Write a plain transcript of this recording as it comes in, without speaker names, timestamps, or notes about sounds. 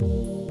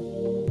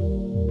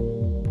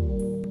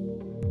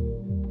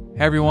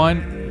Hey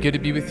everyone, good to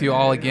be with you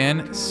all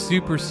again.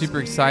 Super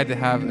excited to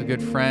have a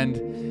good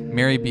friend,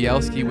 Mary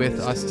Bielski, with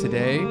us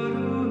today.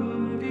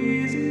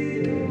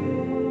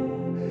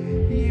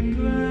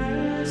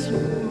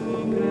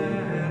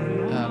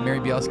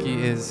 Mary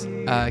Bielski is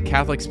a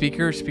Catholic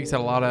speaker, speaks at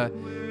a lot of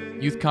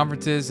youth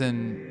conferences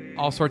and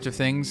all sorts of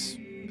things,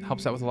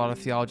 helps out with a lot of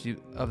theology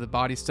of the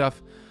body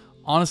stuff.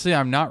 Honestly,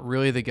 I'm not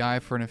really the guy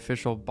for an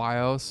official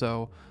bio,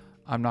 so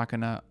I'm not going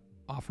to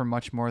offer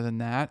much more than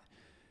that.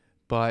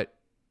 But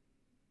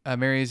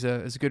Mary is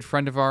a good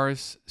friend of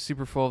ours,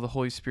 super full of the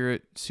Holy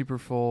Spirit, super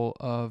full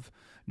of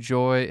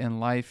joy and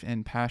life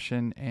and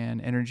passion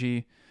and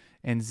energy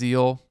and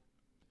zeal.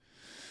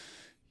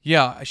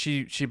 Yeah,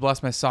 she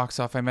blessed my socks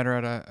off. I met her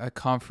at a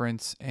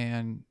conference,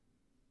 and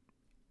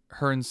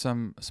her and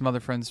some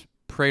other friends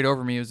prayed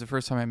over me. It was the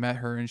first time I met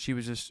her, and she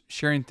was just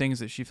sharing things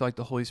that she felt like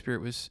the Holy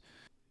Spirit was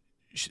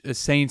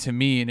saying to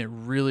me, and it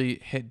really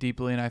hit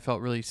deeply, and I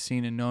felt really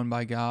seen and known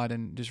by God,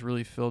 and just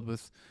really filled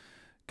with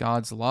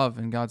God's love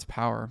and God's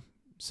power.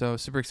 So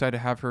super excited to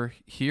have her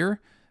here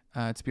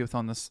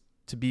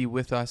to be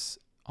with us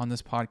on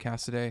this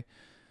podcast today.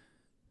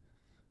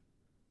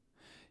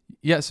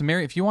 Yeah, so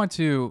Mary, if you want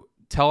to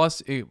tell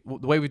us the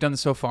way we've done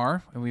this so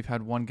far, and we've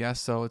had one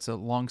guest, so it's a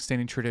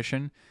long-standing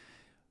tradition.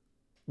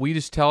 We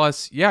just tell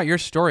us, your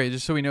story,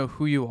 just so we know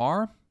who you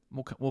are.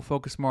 We'll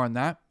focus more on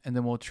that, and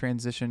then we'll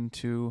transition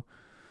to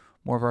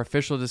more of our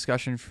official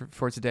discussion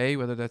for today,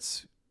 whether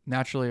that's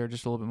naturally or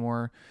just a little bit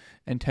more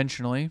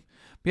intentionally.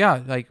 But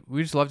yeah,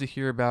 we just love to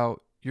hear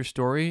about your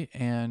story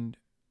and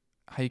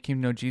how you came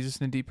to know Jesus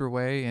in a deeper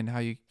way, and how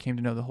you came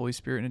to know the Holy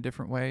Spirit in a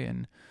different way,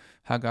 and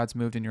how God's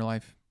moved in your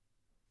life.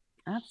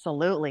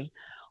 Absolutely.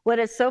 Well,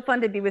 it's so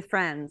fun to be with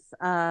friends.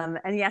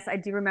 And yes, I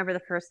do remember the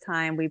first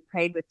time we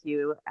prayed with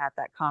you at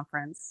that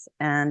conference,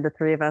 and the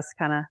three of us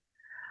kind of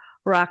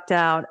rocked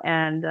out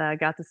and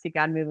got to see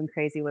God move in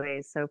crazy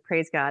ways. So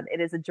praise God. It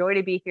is a joy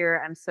to be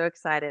here. I'm so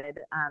excited.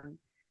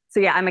 So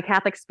yeah, I'm a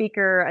Catholic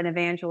speaker, an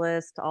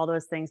evangelist, all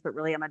those things, but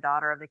really I'm a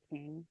daughter of the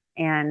King.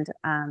 And,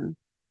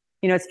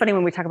 it's funny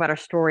when we talk about our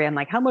story, I'm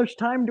like, how much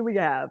time do we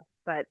have?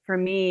 But for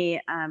me,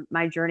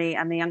 my journey,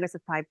 I'm the youngest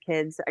of 5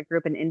 kids. I grew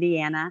up in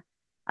Indiana.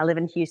 I live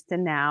in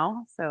Houston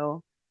now,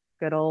 so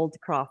good old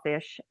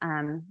crawfish.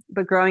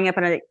 But growing up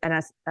in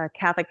a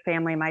Catholic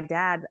family,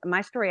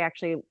 my story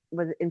actually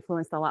was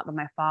influenced a lot by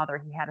my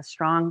father. He had a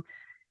strong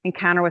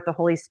encounter with the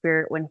Holy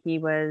Spirit when he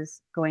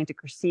was going to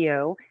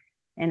Cursillo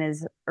in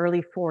his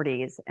early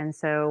 40s. And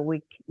so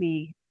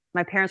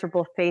my parents were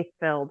both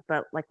faith-filled,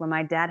 but when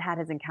my dad had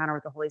his encounter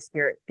with the Holy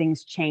Spirit,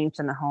 things changed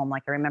in the home. I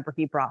remember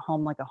he brought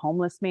home a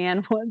homeless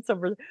man once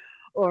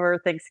over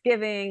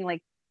Thanksgiving.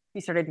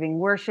 He started doing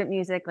worship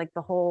music,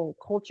 the whole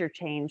culture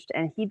changed,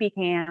 and he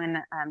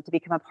began to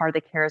become a part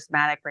of the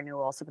charismatic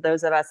renewal. So for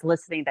those of us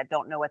listening that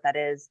don't know what that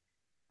is,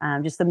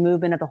 just the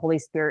movement of the Holy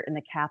Spirit in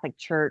the Catholic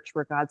Church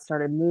where God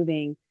started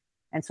moving.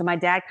 And so my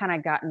dad kind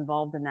of got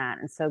involved in that.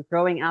 And so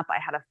growing up, I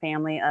had a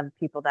family of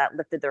people that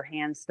lifted their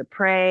hands to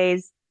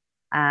praise,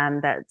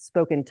 that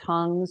spoke in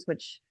tongues,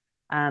 which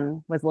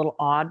was a little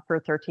odd for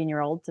a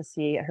 13-year-old to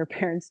see her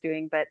parents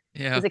doing, but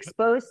was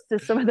exposed to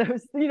some of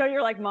those.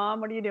 You're like, Mom,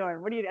 what are you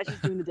doing? What are you doing? She's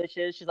doing the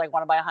dishes. She's like,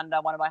 want to buy a Honda?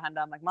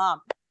 I'm like, Mom.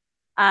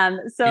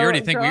 So we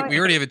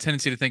already have a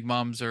tendency to think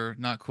moms are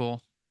not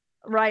cool,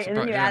 right? And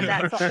then you add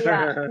that,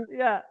 so,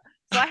 yeah.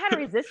 So I had a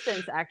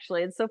resistance,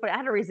 actually. It's so funny. I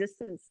had a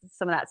resistance to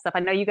some of that stuff. I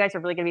know you guys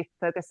are really going to be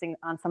focusing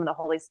on some of the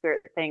Holy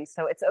Spirit things,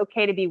 so it's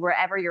okay to be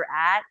wherever you're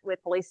at with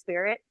Holy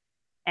Spirit.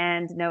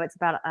 And no, it's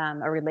about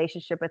a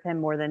relationship with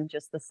him more than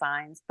just the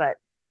signs. But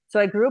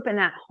so I grew up in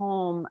that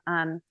home,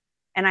 and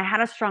I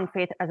had a strong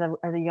faith as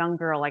a young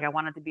girl. I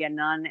wanted to be a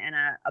nun and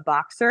a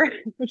boxer,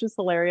 which is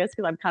hilarious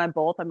because I'm kind of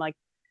both. I'm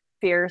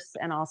fierce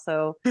and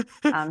also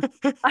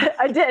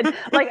I did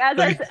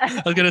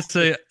I was gonna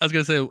say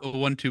a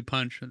 1-2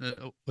 punch,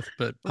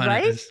 but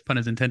pun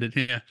is intended.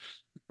 Yeah.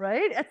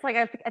 Right? It's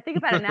I think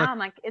about it now. I'm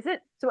like, is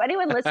it? So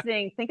anyone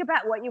listening, think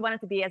about what you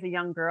wanted to be as a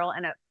young girl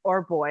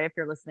or boy, if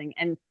you're listening,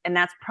 and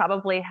that's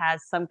probably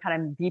has some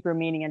kind of deeper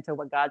meaning into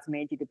what God's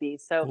made you to be.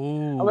 So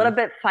a little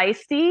bit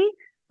feisty,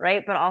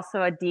 right? But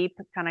also a deep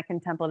kind of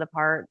contemplative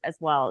heart as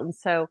well. And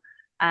so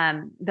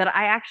that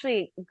I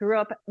actually grew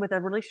up with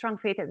a really strong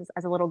faith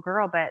as a little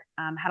girl, but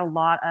had a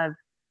lot of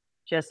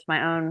just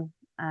my own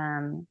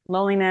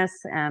loneliness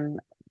and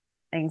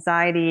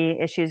anxiety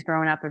issues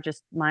growing up, or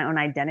just my own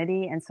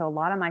identity. And so a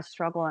lot of my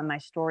struggle and my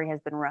story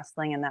has been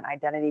wrestling in that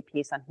identity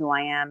piece on who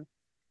I am,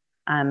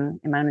 and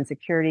my own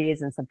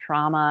insecurities and some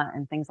trauma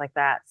and things like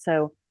that.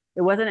 So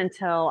it wasn't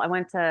until I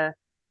went to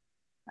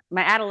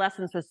my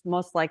adolescence was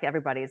most like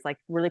everybody's,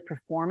 really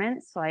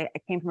performance. So I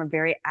came from a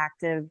very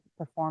active,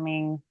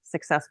 performing,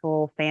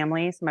 successful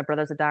family. So my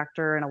brother's a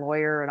doctor and a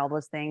lawyer and all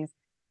those things.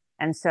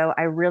 And so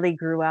I really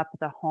grew up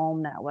with a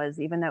home that was,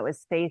 even though it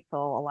was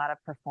faithful, a lot of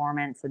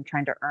performance and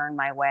trying to earn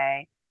my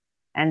way.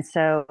 And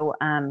so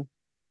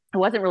it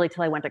wasn't really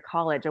till I went to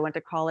college. I went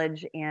to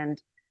college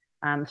and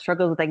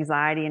struggled with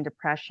anxiety and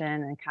depression,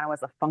 and kind of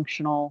was a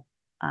functionally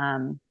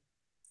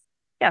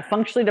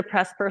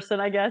depressed person,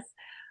 I guess.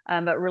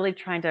 but really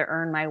trying to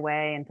earn my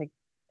way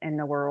in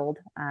the world,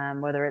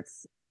 whether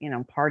it's,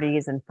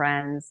 parties and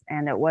friends.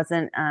 And it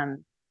wasn't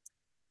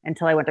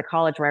until I went to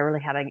college where I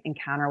really had an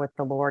encounter with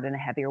the Lord in a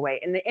heavier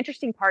way. And the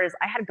interesting part is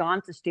I had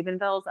gone to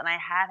Steubenville's and I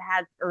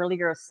had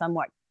earlier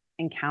somewhat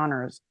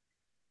encounters,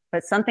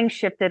 but something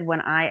shifted when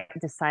I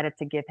decided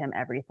to give him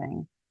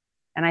everything.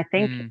 And I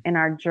think in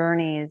our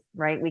journeys,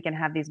 right, we can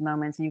have these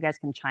moments, and you guys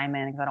can chime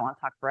in because I don't want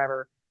to talk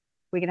forever.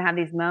 We can have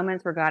these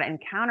moments where God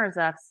encounters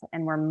us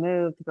and we're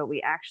moved, but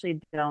we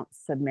actually don't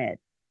submit.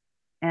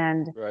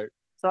 And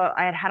so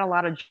I had a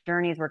lot of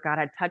journeys where God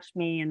had touched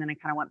me, and then I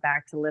kind of went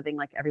back to living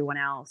like everyone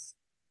else.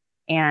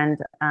 And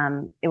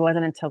it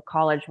wasn't until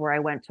college where I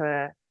went to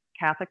a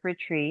Catholic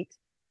retreat,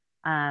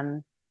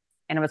 and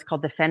it was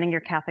called Defending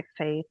Your Catholic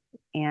Faith,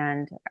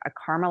 and a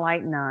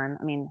Carmelite nun.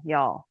 I mean,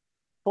 y'all,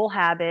 full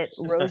habit,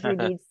 rosary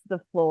beads to the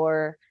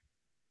floor,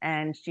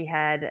 and she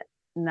had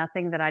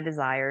nothing that I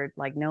desired,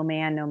 like no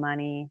man, no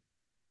money,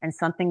 and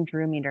something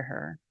drew me to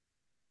her.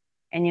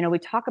 And, we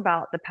talk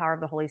about the power of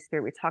the Holy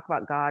Spirit. We talk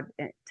about God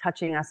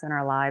touching us in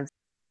our lives.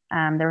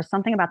 There was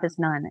something about this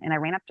nun, and I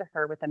ran up to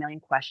her with a million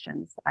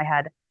questions. I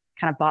had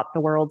kind of bought the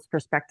world's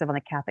perspective on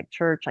the Catholic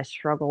Church. I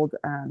struggled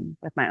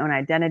with my own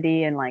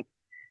identity and like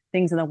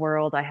things in the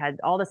world. I had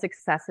all the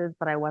successes,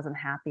 but I wasn't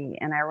happy.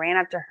 And I ran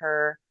up to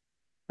her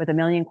with a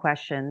million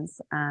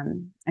questions.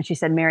 And she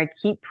said, "Mary,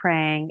 keep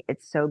praying.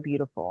 It's so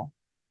beautiful."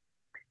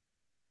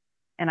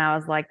 And I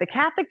was like, the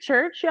Catholic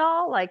Church,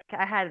 y'all? Like,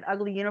 I had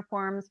ugly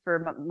uniforms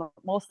for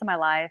most of my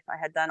life. I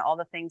had done all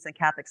the things in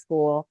Catholic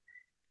school.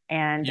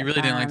 And you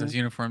really didn't like those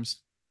uniforms.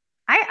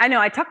 I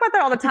know I talk about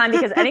that all the time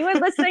because anyone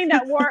listening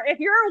if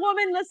you're a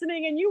woman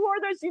listening and you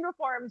wore those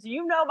uniforms,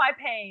 you know my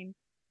pain.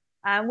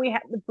 We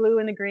had the blue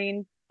and the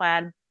green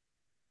plaid.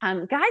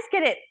 Guys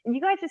get it.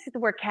 You guys just get to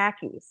wear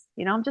khakis.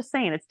 I'm just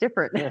saying it's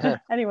different.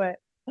 Anyway.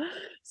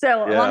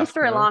 So long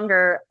story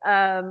longer,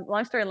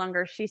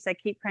 she said,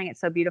 "Keep praying.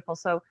 It's so beautiful."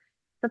 So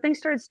something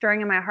started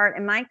stirring in my heart,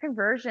 and my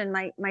conversion,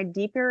 my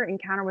deeper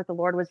encounter with the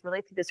Lord was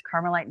really through this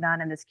Carmelite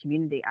nun in this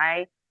community.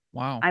 I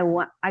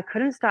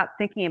couldn't stop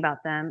thinking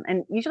about them.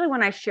 And usually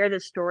when I share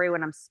this story,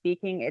 when I'm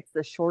speaking, it's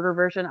the shorter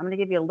version. I'm going to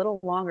give you a little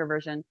longer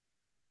version.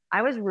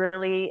 I was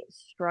really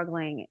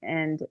struggling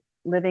and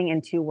living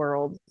in two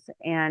worlds.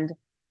 And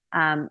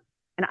I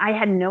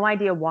had no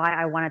idea why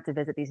I wanted to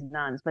visit these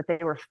nuns, but they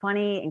were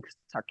funny and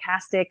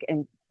sarcastic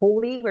and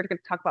holy. We're going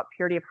to talk about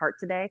purity of heart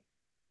today.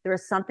 There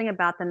was something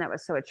about them that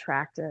was so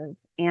attractive.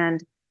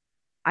 And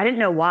I didn't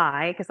know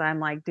why, because I'm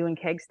like doing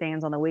keg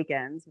stands on the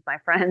weekends with my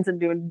friends and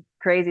doing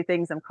crazy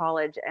things in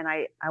college. And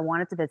I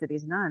wanted to visit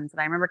these nuns.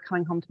 And I remember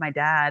coming home to my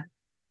dad.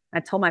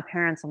 I told my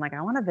parents, I'm like,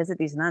 "I want to visit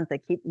these nuns. They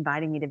keep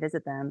inviting me to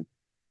visit them."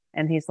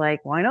 And he's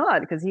like, "Why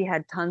not?" Because he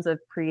had tons of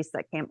priests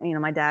that came.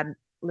 My dad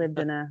lived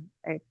in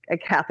a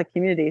Catholic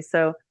community.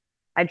 So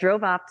I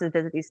drove off to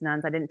visit these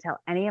nuns. I didn't tell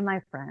any of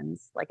my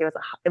friends. Like it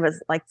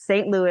was like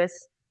St.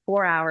 Louis,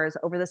 4 hours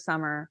over the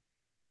summer,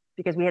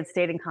 because we had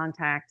stayed in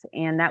contact,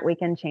 and that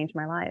weekend changed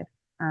my life.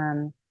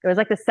 It was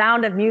like the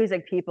sound of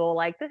music, people,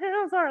 like the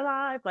hills are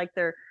alive, like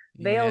their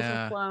veils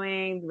were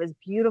flowing. It was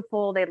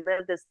beautiful. They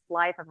lived this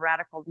life of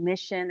radical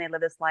mission. They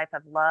lived this life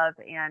of love.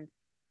 And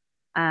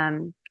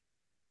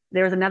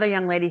there was another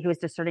young lady who was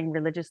discerning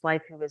religious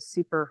life who was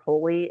super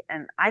holy.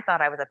 And I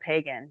thought I was a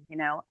pagan,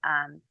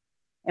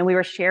 and we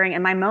were sharing,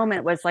 and my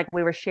moment was like,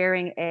 we were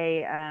sharing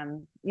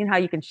how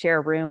you can share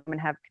a room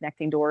and have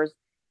connecting doors.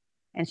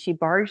 And she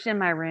barged in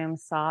my room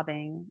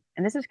sobbing.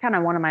 And this is kind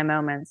of one of my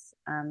moments,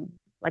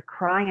 like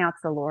crying out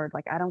to the Lord.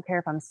 Like, I don't care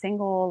if I'm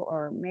single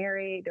or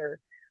married or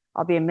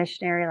I'll be a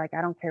missionary. Like,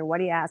 I don't care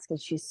what he asks.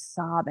 And she's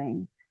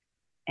sobbing.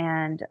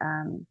 And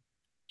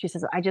she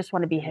says, "I just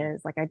want to be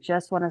his. Like, I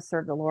just want to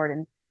serve the Lord."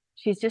 And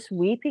she's just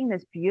weeping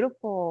this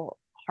beautiful,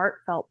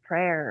 heartfelt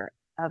prayer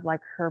of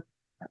like her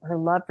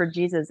love for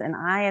Jesus. And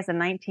I, as a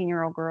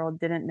 19-year-old girl,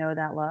 didn't know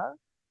that love.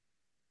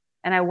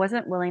 And I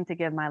wasn't willing to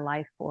give my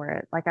life for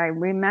it. Like, I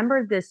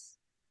remembered this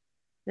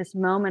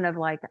moment of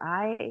like,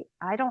 I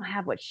don't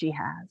have what she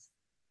has.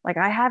 Like,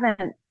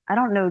 I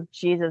don't know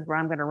Jesus where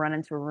I'm going to run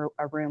into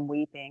a room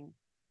weeping.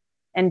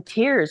 And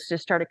tears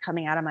just started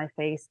coming out of my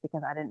face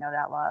because I didn't know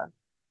that love.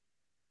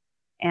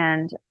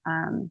 And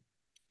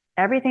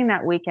everything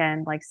that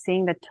weekend, like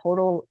seeing the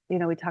total,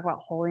 we talk about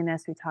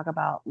holiness, we talk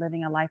about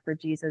living a life for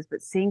Jesus,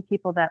 but seeing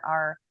people that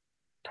are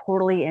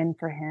totally in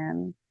for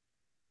him,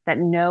 that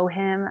know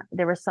him,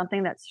 there was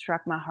something that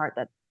struck my heart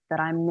that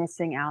I'm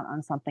missing out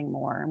on something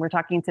more. And we're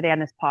talking today on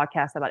this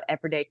podcast about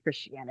everyday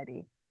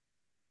Christianity,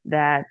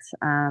 that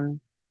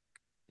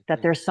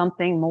there's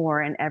something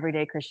more in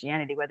everyday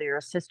Christianity, whether you're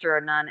a sister or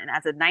a nun. And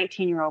as a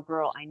 19-year-old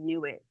girl, I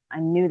knew it. I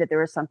knew that there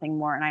was something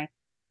more. And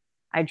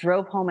I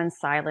drove home in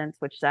silence,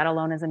 which that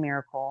alone is a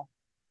miracle,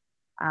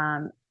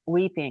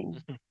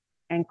 weeping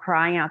and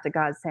crying out to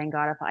God, saying,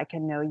 "God, if I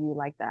can know you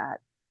like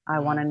that, I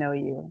want to know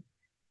you."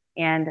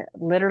 And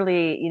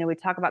literally, we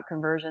talk about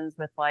conversions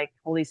with like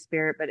Holy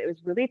Spirit, but it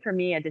was really for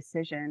me a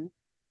decision.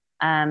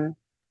 And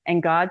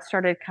God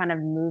started kind of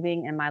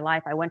moving in my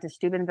life. I went to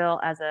Steubenville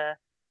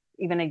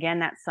even again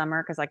that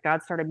summer, because like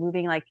God started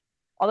moving like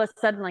all of a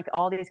sudden, like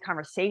all these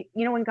conversations,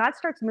 when God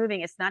starts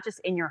moving, it's not just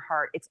in your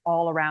heart, it's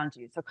all around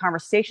you. So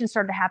conversations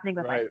started happening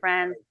with my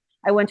friends.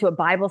 I went to a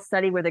Bible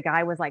study where the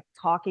guy was like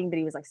talking, but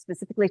he was like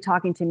specifically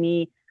talking to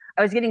me.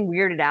 I was getting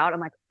weirded out. I'm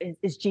like,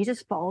 is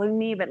Jesus following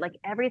me? But like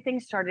everything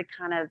started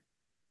kind of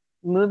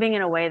moving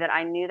in a way that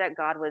I knew that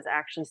God was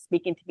actually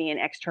speaking to me in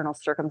external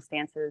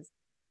circumstances.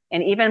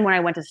 And even when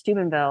I went to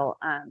Steubenville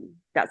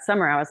that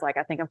summer, I was like,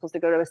 I think I'm supposed to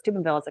go to a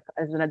Steubenville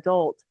as an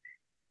adult.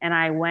 And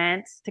I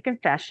went to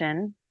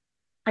confession.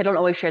 I don't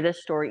always share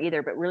this story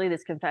either, but really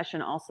this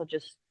confession also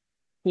just,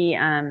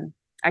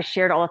 I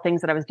shared all the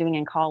things that I was doing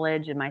in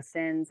college and my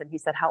sins. And he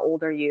said, how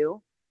old are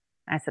you?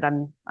 And I said,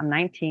 I'm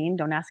 19.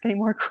 Don't ask any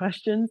more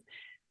questions.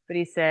 But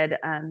he said,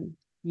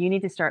 you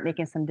need to start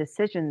making some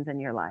decisions in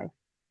your life.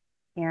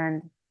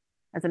 And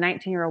as a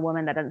 19-year-old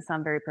woman, that doesn't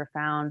sound very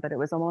profound, but it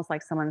was almost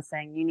like someone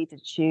saying, you need to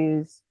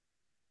choose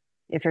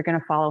if you're going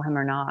to follow him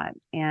or not.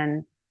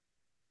 And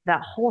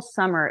that whole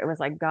summer, it was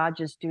like God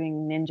just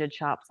doing ninja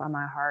chops on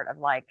my heart of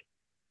like,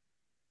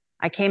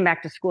 I came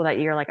back to school that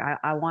year, like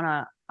I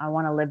want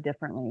to live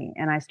differently.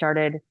 And I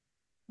started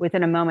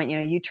within a moment,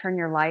 you turn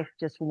your life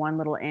just one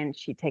little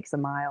inch, he takes a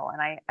mile.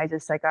 And I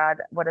just said, God,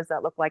 what does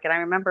that look like? And I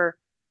remember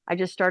I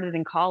just started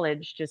in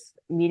college, just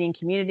meeting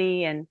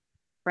community and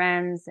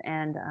friends.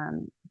 And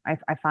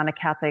I found a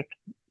Catholic,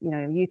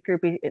 youth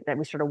group that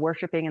we started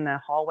worshiping in the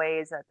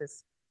hallways at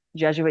this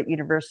Jesuit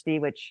university,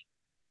 which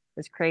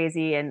was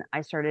crazy. And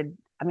I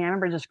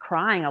remember just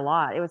crying a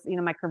lot. It was,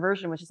 my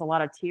conversion was just a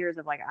lot of tears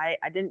of like,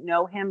 I didn't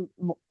know him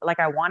like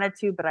I wanted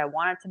to, but I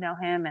wanted to know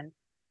him.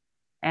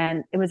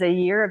 And it was a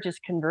year of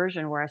just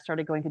conversion where I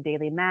started going to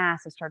daily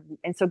mass.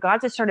 And so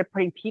God just started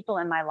putting people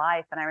in my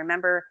life. And I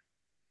remember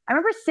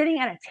sitting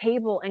at a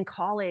table in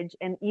college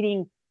and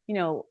eating,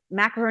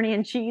 macaroni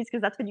and cheese,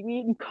 because that's what you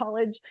eat in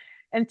college,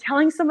 and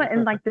telling someone,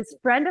 and like this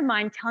friend of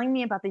mine telling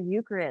me about the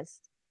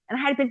Eucharist. And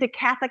I had been to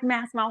Catholic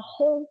mass my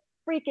whole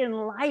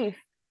freaking life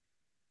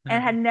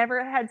and had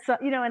never had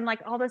and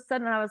like all of a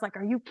sudden I was like,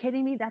 are you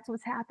kidding me? That's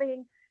what's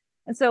happening.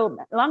 And so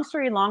long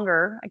story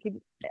longer,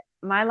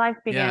 my life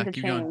began to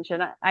change.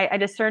 Going. And I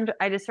discerned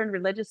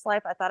religious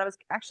life. I thought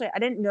I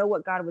didn't know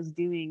what God was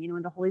doing.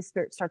 When the Holy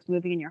Spirit starts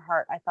moving in your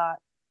heart, I thought,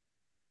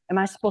 am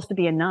I supposed to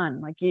be a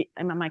nun? Like,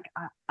 I'm like,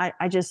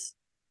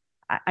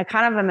 I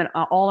kind of am an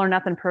all or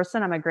nothing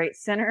person. I'm a great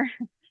sinner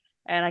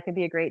and I could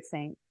be a great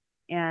saint.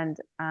 And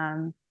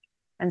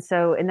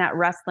so in that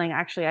wrestling,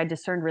 actually, I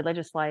discerned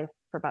religious life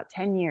for about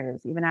 10 years,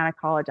 even out of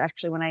college.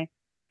 Actually, when I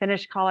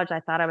finished college,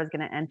 I thought I was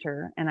going to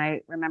enter. And I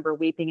remember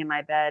weeping in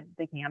my bed,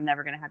 thinking I'm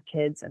never going to have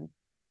kids. And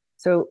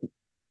so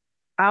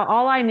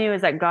all I knew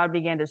is that God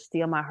began to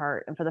steal my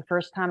heart. And for the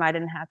first time, I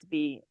didn't have to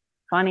be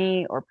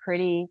funny or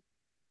pretty.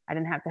 I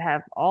didn't have to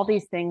have all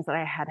these things that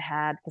I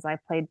had because I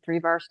played 3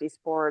 varsity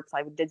sports.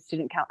 I did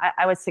student count.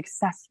 I was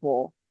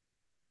successful,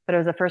 but it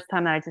was the first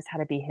time that I just had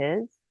to be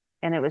his.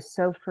 And it was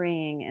so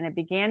freeing. And it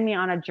began me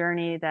on a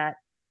journey that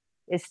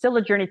is still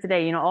a journey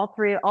today.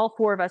 All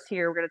 4 of us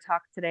here, we're going to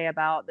talk today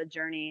about the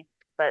journey.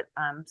 But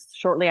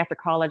shortly after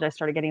college, I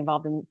started getting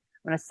involved in, I'm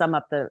going to sum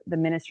up the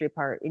ministry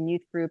part, in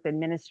youth group and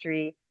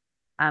ministry.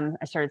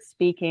 I started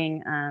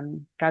speaking.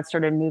 God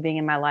started moving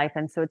in my life.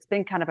 And so it's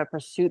been kind of a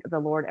pursuit of the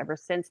Lord ever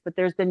since. But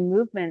there's been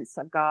movements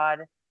of God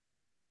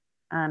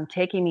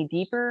taking me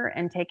deeper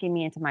and taking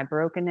me into my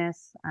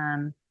brokenness.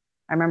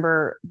 I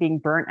remember being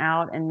burnt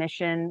out in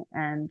mission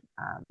and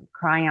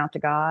crying out to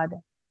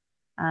God,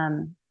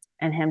 and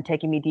him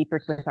taking me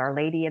deeper with Our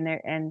Lady in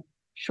there. And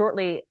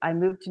shortly I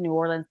moved to New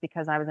Orleans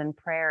because I was in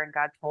prayer and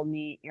God told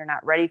me, you're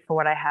not ready for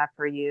what I have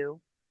for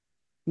you.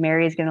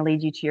 Mary is going to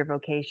lead you to your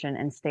vocation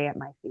and stay at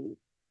my feet.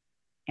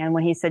 And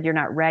when he said, you're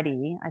not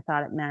ready, I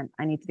thought it meant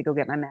I needed to go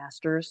get my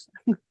master's.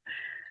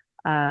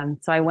 So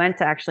I went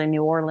to actually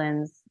New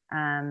Orleans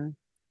 10,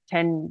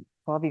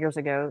 12 years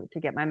ago to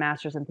get my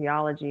master's in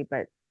theology.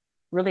 But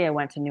really, I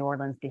went to New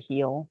Orleans to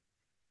heal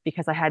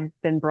because I had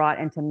been brought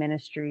into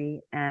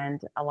ministry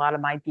and a lot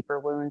of my deeper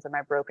wounds and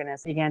my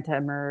brokenness began to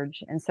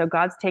emerge. And so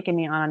God's taken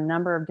me on a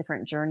number of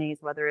different journeys,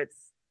 whether it's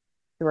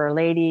through Our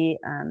Lady,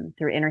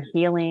 through inner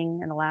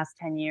healing in the last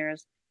 10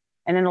 years.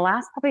 And in the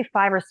last probably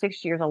 5 or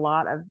 6 years, a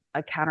lot of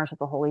encounters with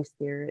the Holy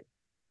Spirit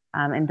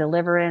and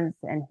deliverance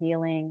and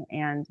healing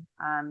and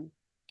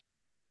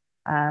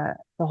the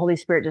Holy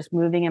Spirit just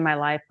moving in my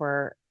life,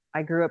 where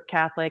I grew up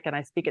Catholic and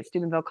I speak at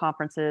Steubenville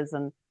conferences,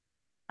 and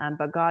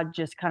but God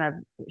just kind of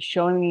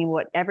showing me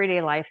what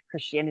everyday life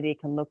Christianity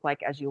can look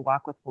like as you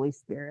walk with Holy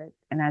Spirit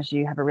and as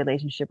you have a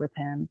relationship with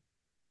him.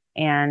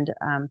 And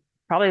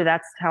probably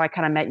that's how I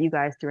kind of met you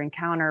guys, through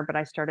encounter, but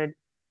I started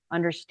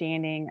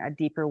understanding a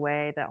deeper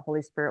way that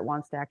Holy Spirit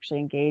wants to actually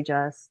engage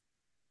us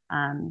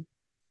and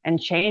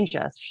change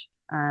us.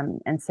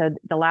 And so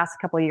the last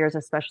couple of years,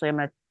 especially, I'm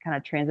going to kind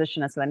of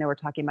transition us. So I know we're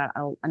talking about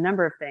a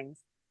number of things.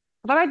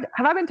 Have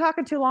I been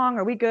talking too long?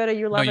 Are we good? Are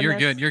you loving this? No, you're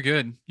good. You're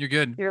good. You're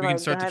good. We can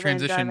start the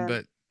transition,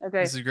 but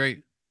okay. This is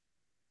great.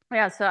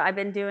 Yeah. So I've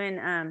been doing,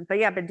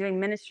 I've been doing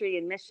ministry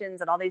and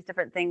missions and all these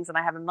different things. And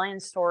I have a million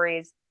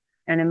stories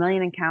and a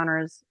million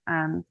encounters.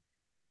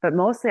 But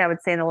mostly I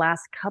would say in the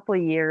last couple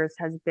of years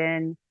has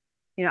been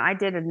I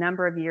did a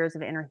number of years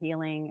of inner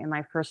healing in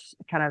my first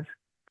kind of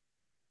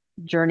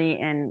journey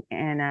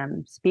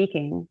in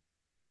speaking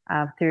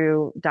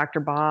through Dr.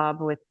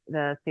 Bob with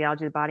the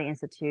Theology of the Body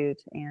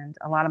Institute, and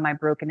a lot of my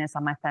brokenness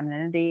on my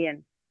femininity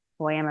and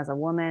who I am as a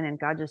woman. And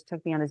God just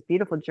took me on this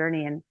beautiful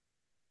journey. And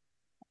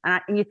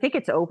you think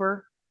it's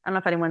over. I don't know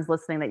if anyone's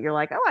listening that you're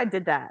like, oh, I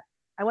did that.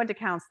 I went to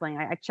counseling.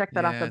 I checked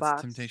that off the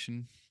box.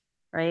 Temptation.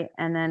 Right.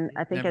 And then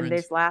I think Never in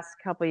ends. these last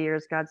couple of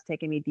years, God's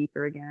taken me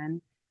deeper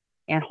again.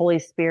 And Holy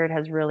Spirit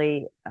has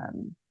really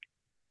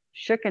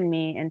shooken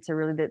me into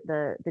really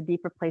the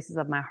deeper places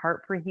of my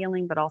heart for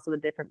healing, but also the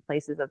different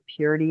places of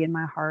purity in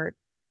my heart.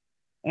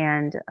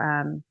 And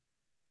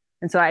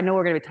so I know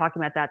we're going to be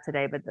talking about that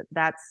today, but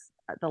that's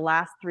the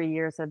last 3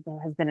 years has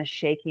been a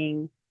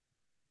shaking,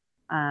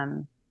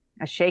 I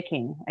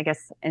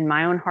guess, in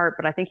my own heart,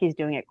 but I think he's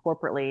doing it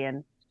corporately.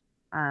 And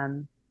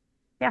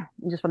I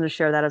just wanted to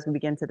share that as we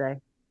begin today.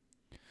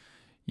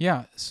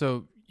 Yeah.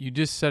 So you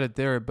just said it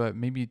there, but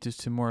maybe just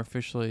to more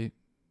officially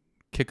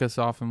kick us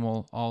off, and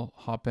we'll all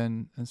hop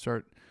in and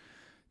start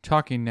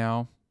talking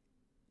now.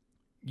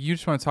 You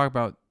just want to talk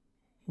about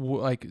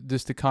like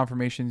just the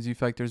confirmations you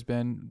feel like there's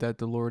been that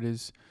the Lord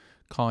is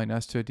calling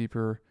us to a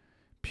deeper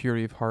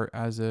purity of heart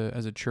as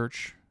a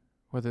church,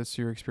 whether it's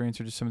your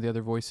experience or just some of the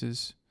other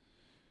voices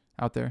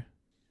out there.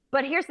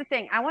 But here's the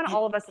thing. I want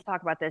all of us to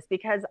talk about this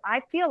because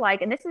I feel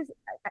like, and this is,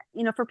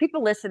 for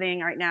people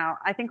listening right now,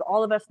 I think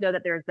all of us know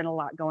that there's been a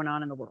lot going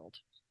on in the world.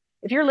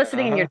 If you're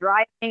listening and you're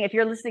driving, if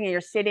you're listening and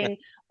you're sitting,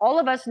 all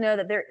of us know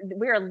that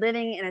we are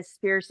living in a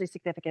spiritually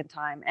significant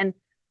time. And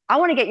I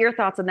want to get your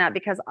thoughts on that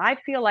because I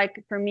feel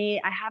like for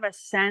me, I have a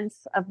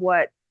sense of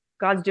what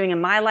God's doing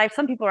in my life.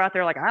 Some people are out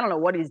there like, I don't know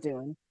what he's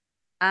doing.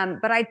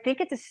 But I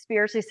think it's a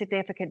spiritually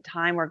significant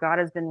time where God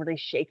has been really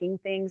shaking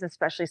things,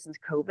 especially since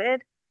COVID.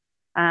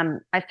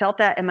 I felt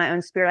that in my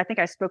own spirit. I think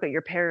I spoke at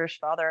your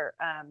parish, Father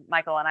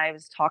Michael, and I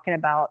was talking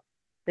about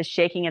the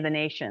shaking of the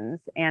nations.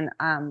 And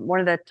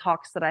one of the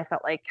talks that I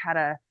felt like had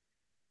a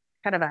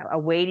kind of a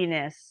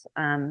weightiness.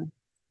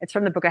 It's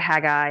from the book of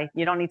Haggai.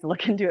 You don't need to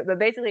look into it, but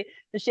basically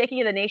the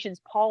shaking of the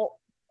nations, Paul,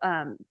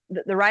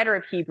 the writer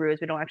of Hebrews,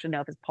 we don't actually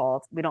know if it's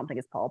Paul. We don't think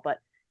it's Paul, but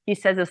he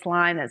says this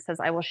line that says,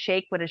 I will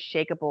shake what is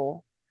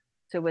shakeable.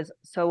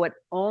 So what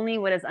only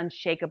what is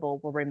unshakable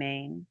will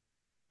remain.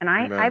 And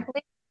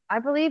I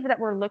believe that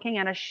we're looking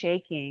at a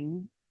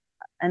shaking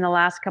in the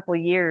last couple of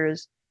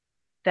years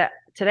that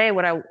today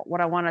what I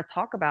want to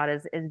talk about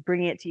is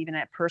bringing it to even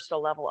a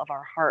personal level of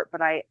our heart.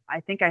 But I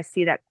think I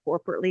see that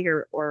corporately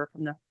or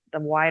from the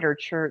wider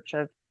church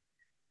of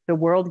the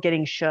world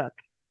getting shook.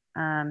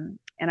 And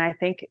I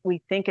think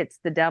we think it's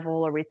the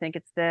devil or we think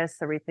it's this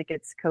or we think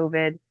it's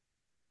COVID.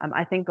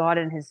 I think God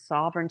in his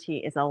sovereignty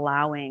is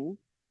allowing,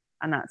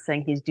 I'm not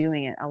saying he's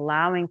doing it,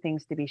 allowing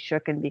things to be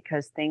shooken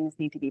because things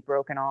need to be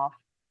broken off.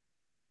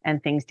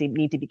 And things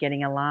need to be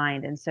getting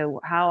aligned. And so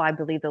how I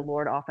believe the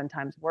Lord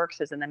oftentimes works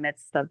is in the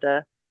midst of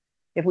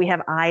if we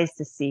have eyes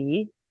to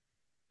see,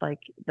 like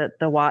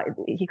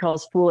he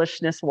calls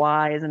foolishness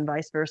wise and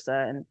vice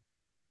versa,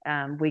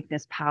 and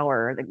weakness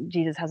power.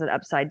 Jesus has an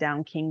upside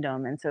down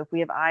kingdom. And so if we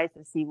have eyes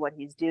to see what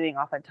he's doing,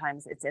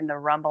 oftentimes it's in the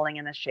rumbling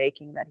and the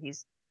shaking that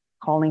he's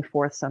calling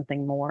forth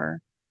something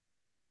more.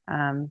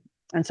 And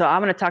so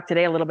I'm going to talk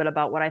today a little bit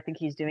about what I think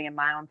he's doing in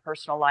my own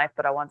personal life,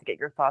 but I want to get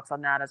your thoughts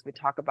on that as we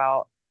talk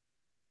about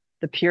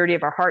the purity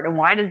of our heart and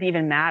why does it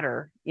even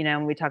matter?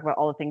 When we talk about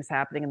all the things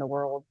happening in the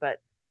world, but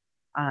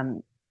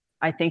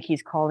I think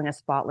he's calling a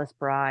spotless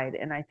bride.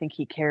 And I think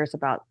he cares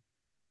about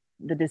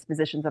the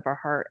dispositions of our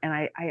heart. And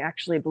I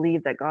actually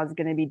believe that God's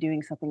going to be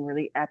doing something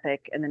really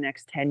epic in the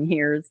next 10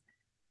 years.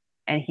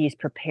 And he's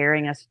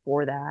preparing us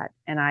for that.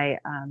 And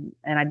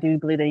I do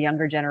believe the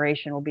younger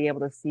generation will be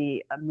able to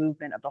see a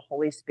movement of the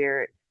Holy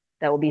Spirit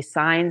that will be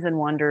signs and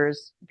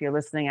wonders. If you're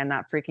listening, I'm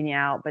not freaking you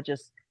out, but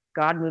just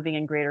God moving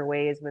in greater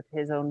ways with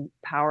his own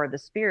power of the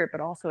Spirit,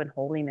 but also in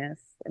holiness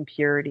and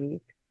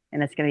purity.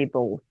 And it's going to be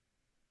both.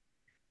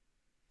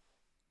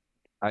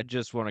 I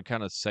just want to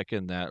kind of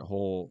second that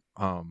whole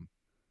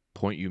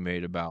point you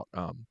made about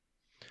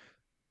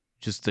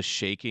just the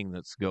shaking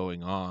that's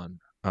going on.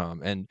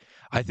 And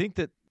I think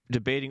that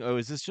debating,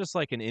 is this just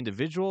like an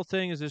individual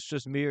thing? Is this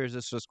just me or is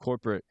this just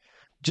corporate?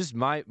 Just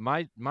my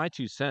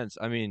 2 cents.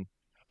 I mean,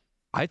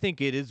 I think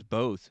it is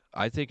both.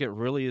 I think it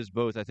really is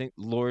both. I think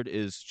Lord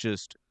is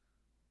just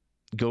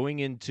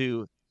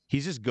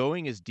he's just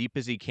going as deep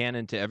as he can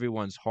into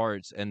everyone's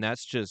hearts, and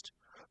that's just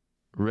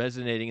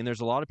resonating. And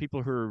there's a lot of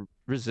people who are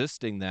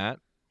resisting that,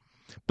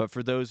 but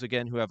for those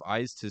again who have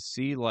eyes to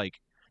see, like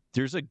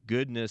there's a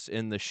goodness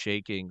in the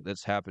shaking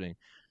that's happening.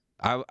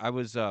 I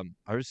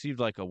received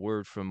like a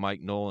word from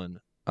Mike Nolan.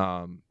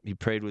 He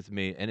prayed with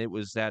me, and it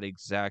was that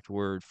exact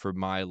word for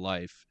my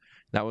life.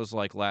 That was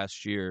like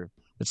last year.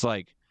 It's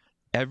like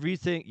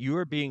everything you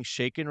are being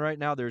shaken right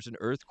now. There's an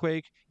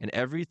earthquake, and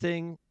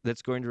everything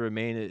that's going to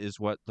remain is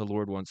what the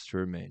Lord wants to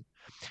remain.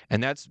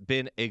 And that's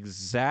been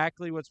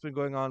exactly what's been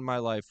going on in my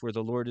life, where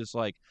the Lord has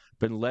like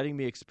been letting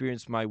me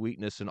experience my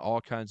weakness in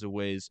all kinds of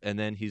ways. And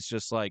then he's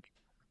just like,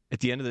 at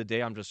the end of the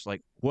day, I'm just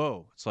like,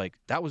 whoa, it's like,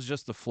 that was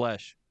just the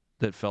flesh.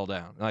 that fell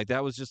down. Like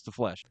that was just the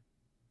flesh.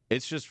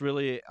 It's just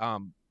really,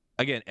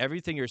 again,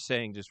 everything you're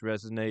saying just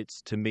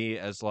resonates to me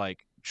as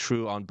like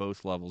true on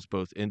both levels,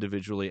 both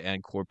individually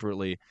and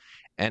corporately.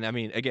 And I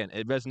mean, again,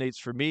 it resonates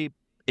for me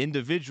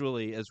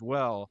individually as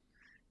well.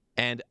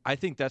 And I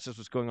think that's just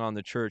what's going on in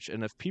the church.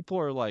 And if people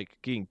are like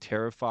getting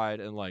terrified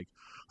and like,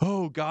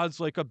 oh, God's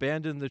like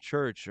abandoned the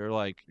church, or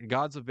like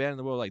God's abandoned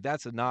the world, like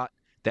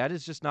that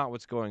is just not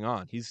what's going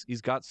on.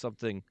 He's got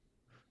something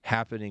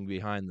happening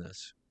behind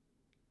this.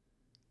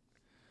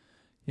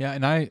 Yeah,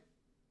 and I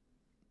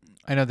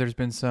know there's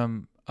been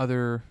some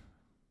other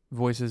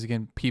voices,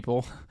 again,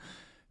 people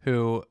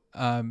who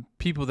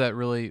people that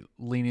really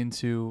lean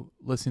into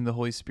listening to the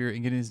Holy Spirit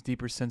and getting this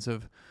deeper sense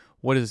of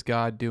what is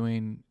God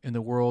doing in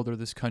the world or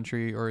this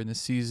country or in this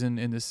season,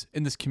 in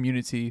this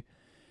community.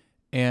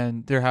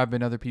 And there have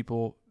been other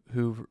people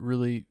who've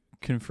really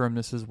confirmed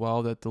this as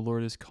well, that the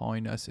Lord is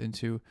calling us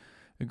into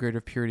a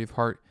greater purity of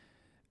heart.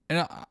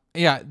 And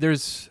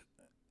it's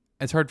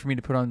hard for me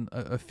to put on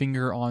a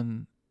finger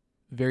on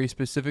very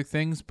specific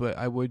things, but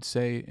I would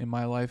say in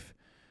my life,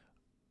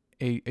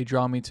 a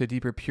draw me to a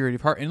deeper purity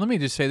of heart. And let me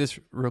just say this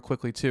real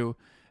quickly too.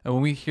 And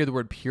when we hear the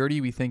word purity,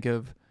 we think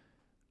of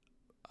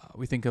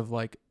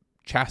like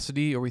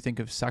chastity, or we think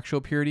of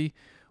sexual purity.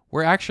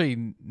 We're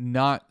actually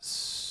not.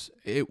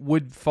 It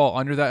would fall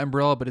under that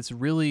umbrella, but it's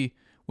really,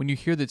 when you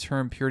hear the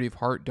term purity of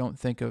heart, don't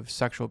think of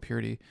sexual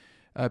purity.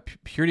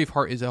 Purity of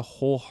heart is a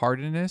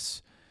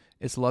wholeheartedness.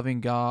 It's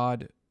loving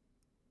God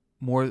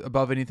more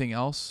above anything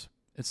else.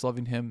 It's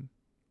loving Him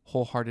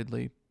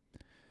wholeheartedly.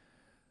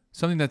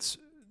 Something that's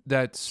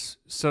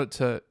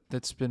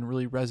been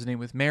really resonating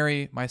with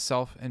Mary,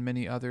 myself, and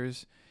many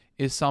others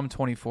is Psalm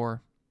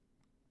 24.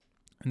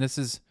 And this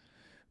is,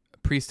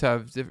 priests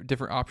have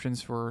different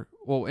options for,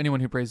 well, anyone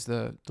who prays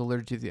the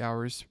liturgy of the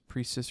hours,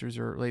 priests, sisters,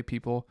 or lay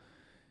people.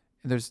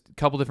 And there's a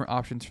couple different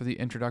options for the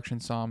introduction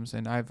psalms,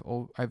 and I've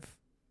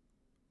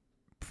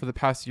for the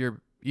past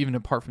year, even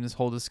apart from this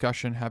whole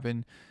discussion, have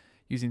been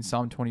using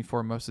Psalm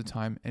 24 most of the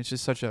time. And it's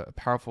just such a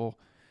powerful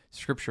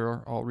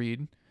scripture. I'll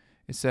read.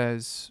 It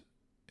says,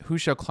 "Who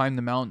shall climb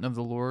the mountain of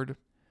the Lord?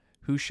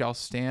 Who shall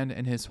stand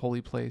in His holy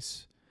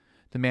place?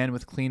 The man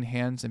with clean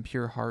hands and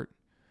pure heart,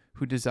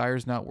 who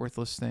desires not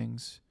worthless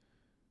things."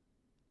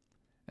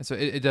 And so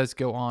it does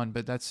go on,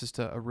 but that's just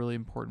a really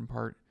important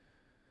part.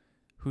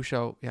 Who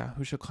shall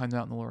climb the mountain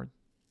of the Lord?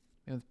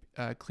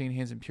 Clean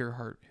hands and pure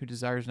heart, who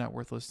desires not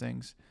worthless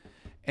things.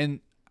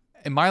 And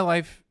in my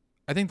life,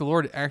 I think the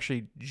Lord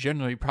actually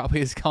generally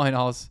probably is calling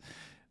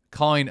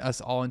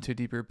us all into a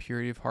deeper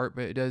purity of heart,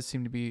 but it does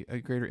seem to be a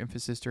greater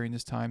emphasis during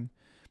this time.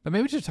 But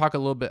maybe we should talk a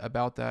little bit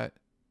about that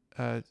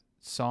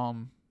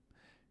psalm.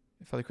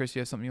 Father Chris, you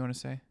have something you want to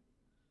say?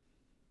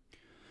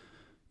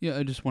 Yeah,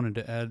 I just wanted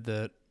to add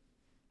that,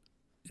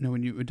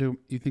 when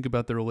you think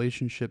about the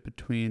relationship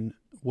between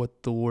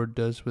what the Lord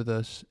does with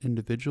us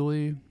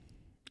individually,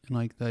 and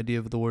like the idea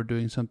of the Lord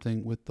doing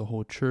something with the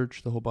whole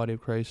church, the whole body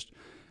of Christ,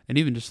 and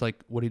even just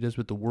like what He does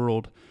with the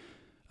world,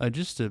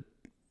 just to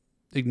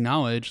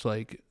acknowledge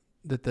like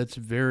that's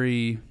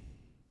very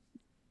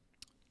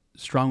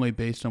strongly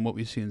based on what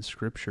we see in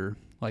Scripture.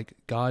 Like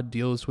God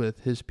deals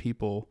with His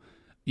people,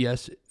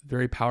 yes,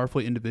 very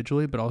powerfully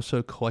individually, but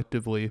also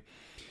collectively.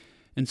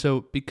 And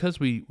so because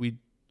we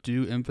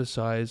do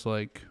emphasize,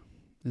 like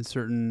in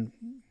certain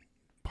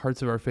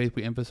parts of our faith,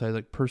 we emphasize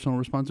like personal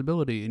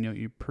responsibility and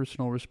your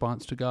personal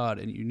response to God,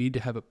 and you need to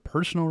have a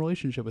personal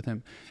relationship with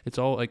Him. It's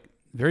all like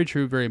very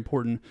true, very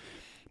important.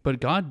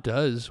 But God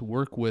does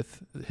work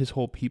with His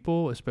whole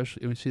people,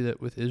 especially, and we see that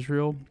with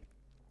Israel,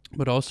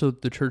 but also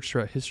the church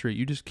throughout history.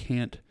 You just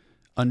can't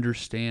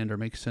understand or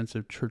make sense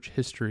of church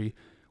history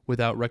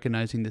without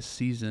recognizing the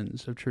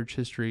seasons of church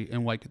history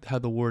and like how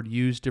the Lord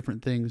used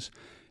different things.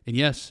 And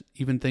yes,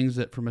 even things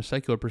that from a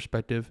secular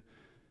perspective,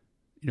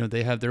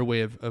 they have their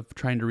way of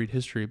trying to read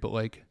history, but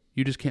like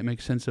you just can't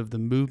make sense of the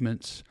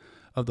movements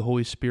of the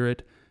Holy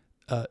Spirit.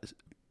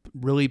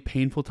 Really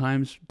painful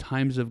times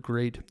of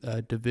great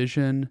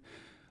division,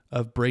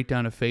 of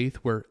breakdown of faith,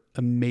 where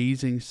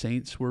amazing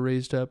saints were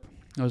raised up.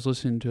 I was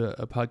listening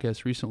to a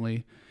podcast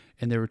recently,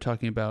 and they were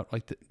talking about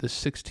like the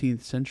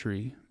 16th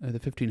century, the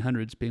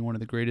 1500s being one of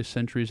the greatest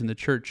centuries in the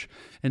church.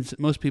 And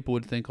most people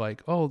would think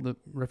like, oh, the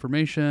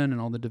Reformation and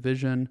all the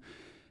division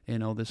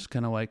and all this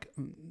kind of like,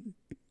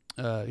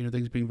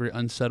 things being very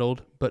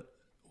unsettled. But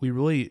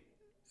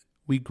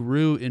we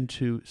grew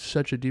into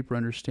such a deeper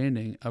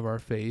understanding of our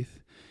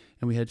faith.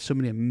 And we had some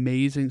of the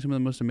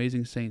most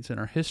amazing saints in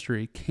our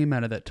history came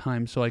out of that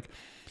time. So like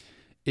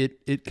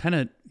it kind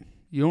of,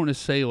 you don't want to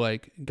say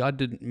like God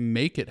didn't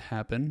make it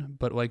happen,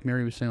 but like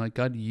Mary was saying, like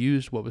God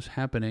used what was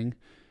happening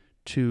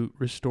to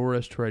restore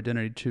us to our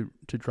identity,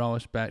 to draw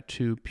us back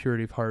to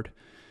purity of heart.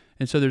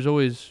 And so there's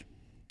always,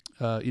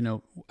 I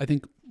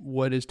think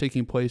what is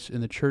taking place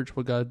in the church,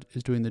 what God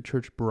is doing in the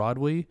church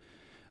broadly,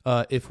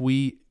 if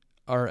we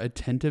are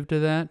attentive to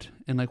that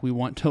and like we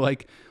want to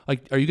like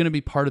are you going to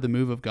be part of the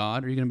move of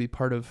God? Are you going to be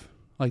part of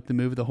like the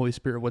move of the Holy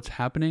Spirit, what's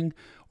happening?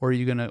 Or are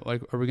we going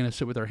to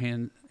sit with our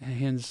hands,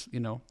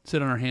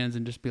 sit on our hands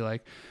and just be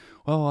like,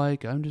 well,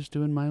 like I'm just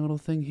doing my little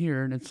thing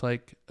here. And it's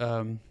like,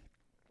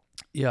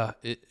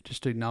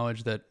 just to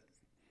acknowledge that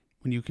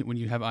when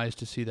you have eyes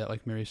to see that,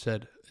 like Mary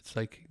said, it's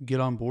like, get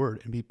on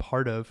board and be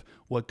part of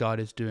what God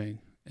is doing.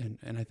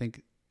 And I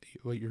think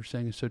what you're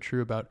saying is so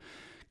true about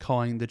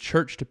calling the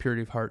church to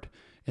purity of heart.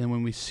 And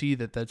when we see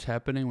that that's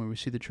happening, when we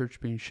see the church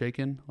being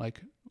shaken,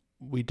 like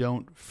we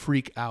don't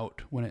freak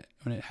out when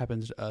it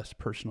happens to us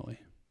personally.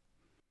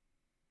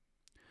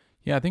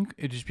 Yeah, I think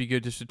it'd just be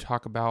good just to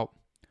talk about,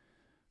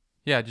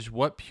 just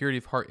what purity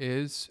of heart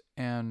is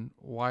and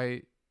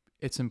why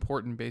it's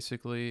important,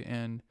 basically,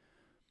 and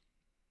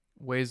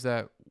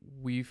reasons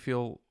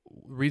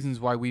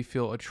why we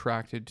feel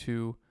attracted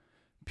to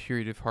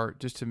purity of heart,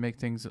 just to make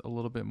things a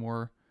little bit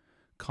more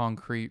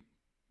concrete.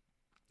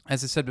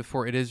 As I said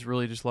before, it is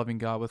really just loving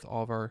God with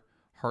all of our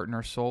heart and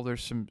our soul.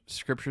 There's some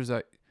scriptures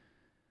that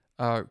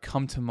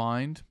come to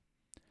mind.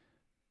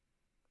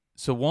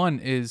 So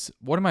one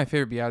of my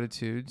favorite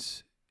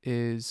Beatitudes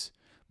is,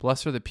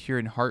 blessed are the pure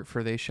in heart,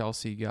 for they shall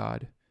see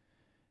God.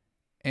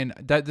 And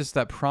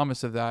that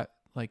promise of that,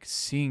 like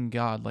seeing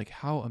God, like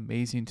how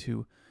amazing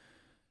to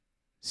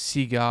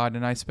see God.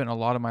 And I spent a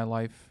lot of my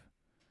life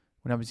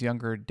when I was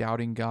younger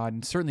doubting God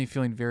and certainly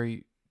feeling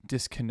very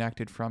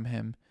disconnected from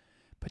him.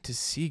 But to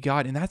see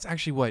God, and that's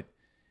actually what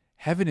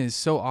heaven is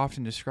so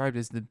often described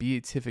as, the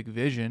beatific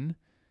vision,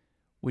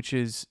 which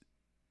is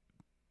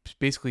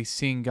basically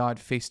seeing God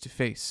face to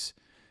face,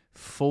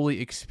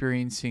 fully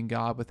experiencing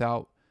God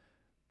without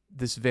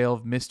this veil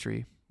of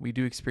mystery. We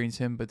do experience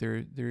him, but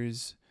we're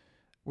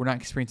not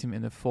experiencing him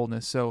in the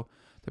fullness. So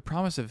the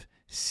promise of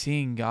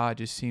seeing God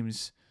just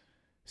seems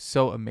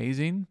so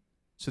amazing.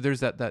 So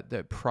there's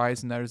that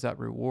prize, and there's that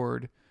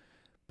reward.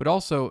 But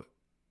also,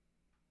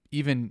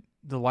 even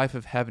the life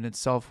of heaven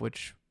itself,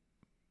 which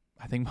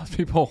I think most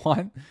people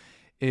want,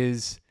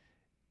 is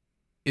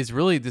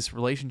really this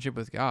relationship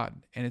with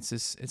God, and it's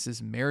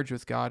this marriage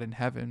with God in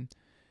heaven.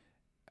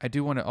 I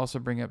do want to also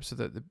bring up, so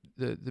that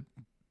the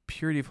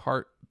purity of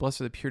heart,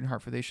 blessed are the pure in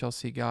heart, for they shall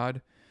see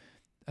God.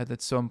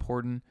 That's so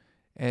important.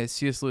 As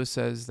C.S. Lewis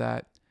says,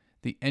 that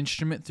the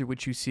instrument through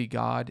which you see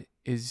God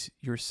is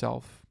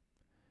yourself.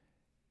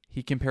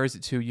 He compares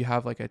it to, you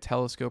have like a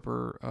telescope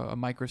or a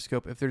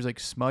microscope. If there's like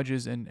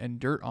smudges and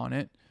dirt on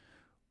it,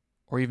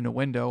 or even a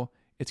window,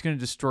 it's going to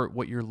distort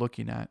what you're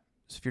looking at.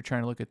 So if you're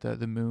trying to look at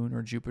the moon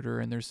or Jupiter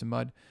and there's some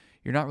mud,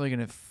 you're not really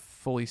going to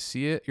fully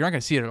see it. You're not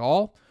going to see it at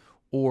all,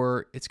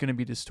 or it's going to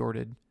be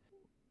distorted.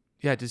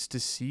 Yeah, just to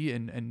see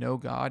and know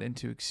God and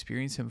to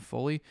experience him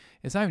fully.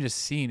 It's not even just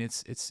seeing,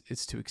 it's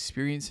to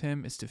experience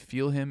him, it's to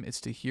feel him,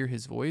 it's to hear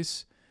his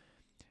voice.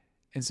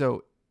 And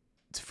so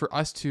it's for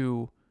us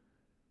to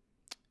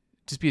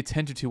just be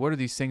attentive to, what are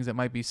these things that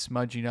might be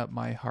smudging up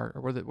my heart,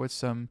 or what's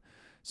some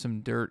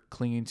dirt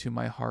clinging to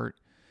my heart.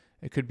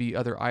 It could be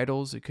other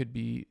idols, it could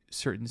be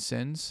certain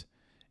sins,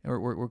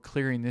 and we're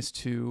clearing this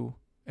in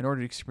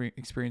order to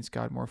experience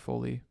God more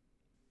fully.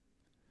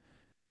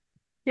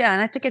 Yeah,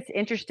 and I think it's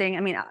interesting. I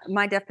mean,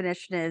 my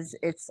definition is,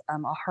 it's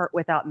a heart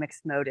without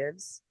mixed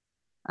motives,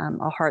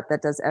 a heart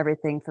that does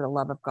everything for the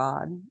love of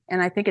God.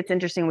 And I think it's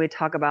interesting,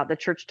 the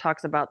church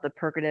talks about the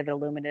purgative,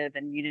 illuminative,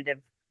 and unitive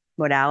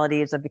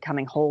modalities of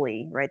becoming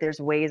holy, right? There's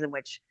ways in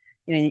which,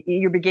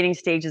 your beginning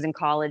stages in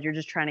college, you're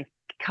just trying to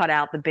cut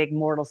out the big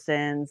mortal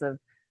sins of,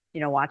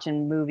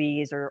 watching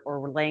movies or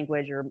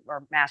language or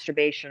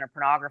masturbation or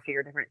pornography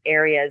or different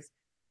areas.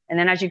 And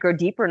then as you grow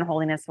deeper in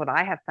holiness, what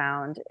I have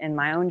found in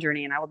my own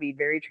journey, and I will be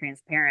very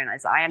transparent,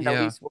 is I'm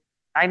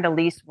the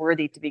least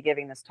worthy to be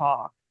giving this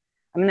talk.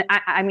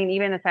 I mean,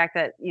 even the fact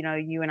that,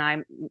 you and I,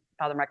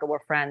 Father Michael,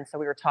 were friends. So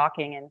we were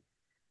talking, and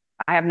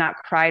I have not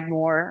cried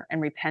more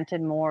and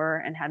repented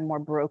more and had more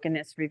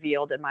brokenness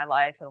revealed in my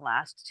life in the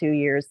last 2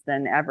 years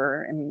than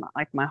ever in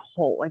my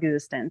whole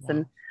existence. Wow.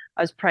 And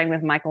I was praying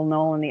with Michael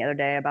Nolan the other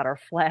day about our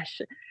flesh.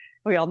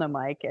 We all know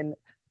Mike.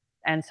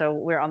 And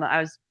so I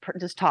was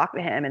just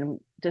talking to him, and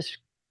just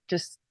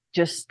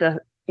the,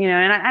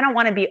 and I don't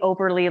want to be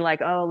overly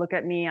like, oh, look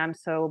at me, I'm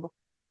so,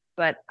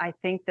 but I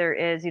think there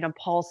is,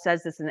 Paul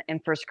says this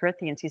in 1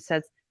 Corinthians. He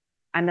says,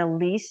 I'm the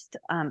least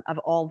of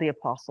all the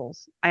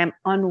apostles. I am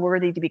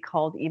unworthy to be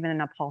called even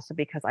an apostle,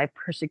 because I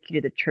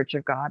persecuted the church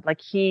of God. Like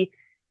he,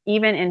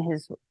 even in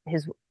his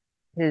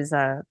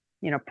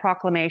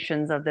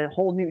proclamations of the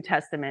whole New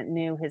Testament,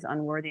 knew his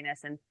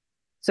unworthiness. And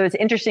so it's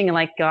interesting,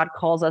 like God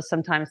calls us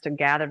sometimes to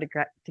gather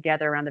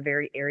together around the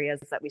very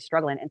areas that we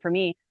struggle in. And for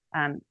me,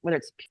 whether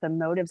it's the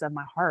motives of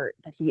my heart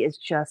that he is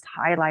just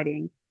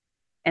highlighting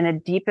in the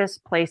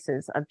deepest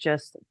places of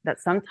just that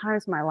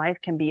sometimes my life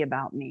can be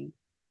about me.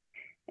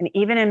 And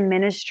even in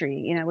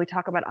ministry, we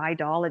talk about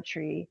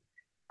idolatry.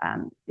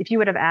 If you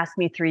would have asked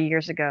me 3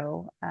 years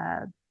ago,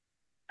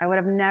 I would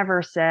have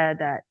never said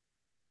that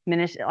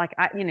ministry, like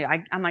I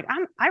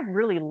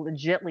really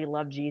legitimately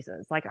love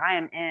Jesus. Like I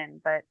am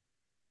in, but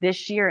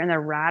this year in the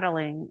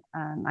rattling,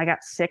 I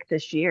got sick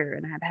this year,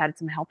 and I've had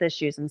some health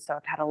issues. And so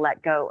I've had to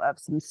let go of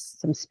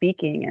some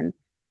speaking,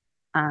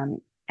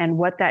 and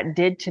what that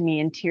did to me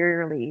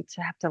interiorly,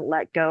 to have to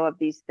let go of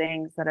these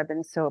things that have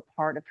been so a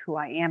part of who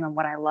I am and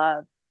what I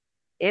love.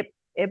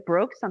 it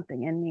broke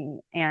something in me.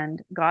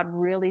 And God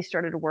really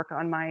started to work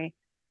on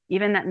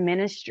even that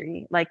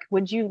ministry. Like,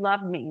 would you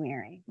love me,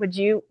 Mary? Would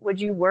you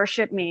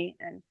worship me?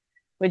 And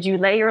would you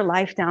lay your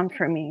life down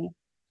for me,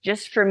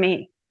 just for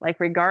me? Like,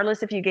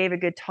 regardless if you gave a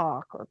good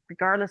talk or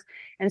regardless.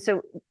 And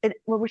so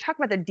when we talk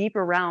about the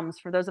deeper realms,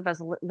 for those of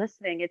us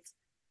listening,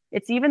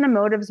 it's even the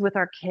motives with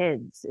our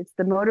kids. It's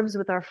the motives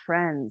with our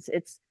friends.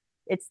 It's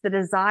the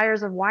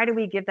desires of, why do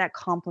we give that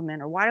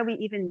compliment, or why do we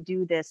even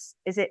do this?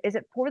 Is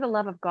it for the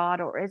love of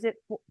God, or is it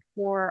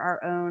for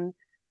our own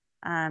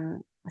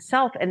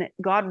self? And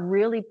God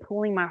really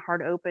pulling my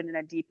heart open in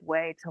a deep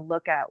way to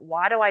look at,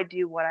 why do I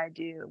do what I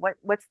do?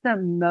 What's the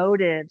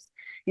motives?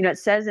 It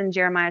says in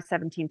Jeremiah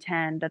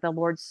 17:10 that the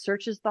Lord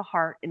searches the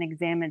heart and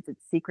examines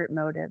its secret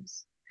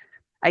motives.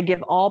 I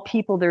give all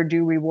people their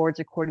due rewards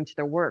according to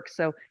their work.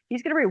 So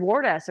he's going to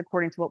reward us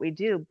according to what we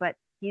do, but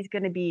he's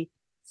going to be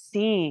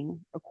seeing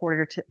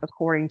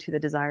according to the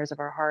desires of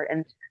our heart.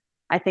 And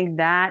I think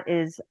that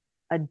is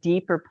a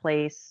deeper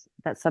place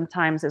that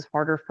sometimes is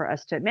harder for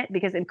us to admit,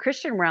 because in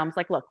Christian realms,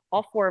 like, look,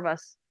 all four of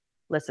us,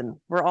 listen,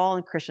 we're all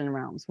in Christian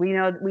realms. We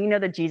know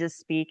that Jesus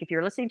speak. If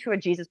you're listening to a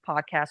Jesus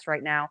podcast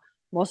right now,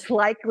 most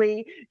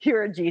likely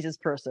you're a Jesus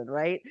person,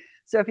 right?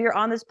 So if you're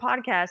on this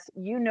podcast,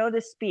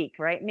 the speak,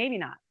 right? Maybe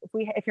not.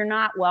 If you're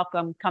not,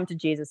 welcome, come to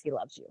Jesus. He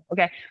loves you.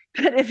 Okay.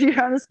 But if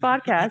you're on this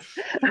podcast,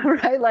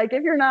 right? Like,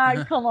 if you're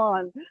not, come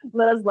on,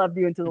 let us love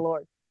you into the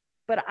Lord.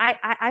 But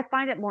I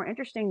find it more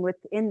interesting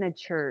within the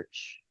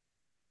church,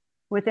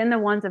 within the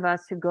ones of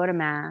us who go to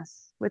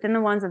mass, within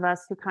the ones of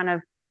us who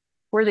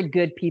we're the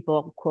good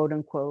people, quote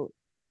unquote.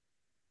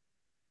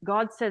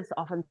 God says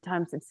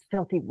oftentimes it's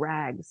filthy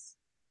rags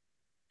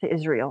to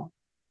Israel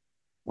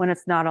when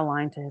it's not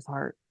aligned to his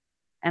heart.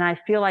 And I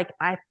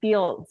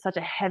feel such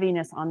a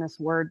heaviness on this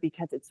word,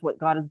 because it's what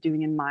God is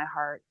doing in my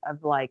heart,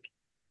 of like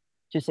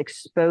just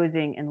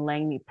exposing and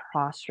laying me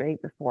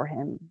prostrate before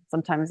him,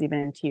 sometimes even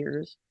in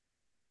tears.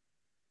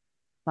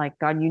 Like,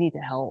 God, you need to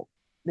help.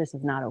 This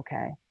is not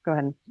okay. Go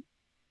ahead.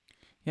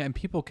 Yeah, and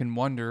people can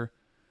wonder,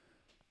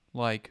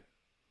 like,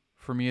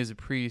 for me as a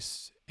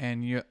priest,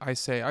 and I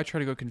say I try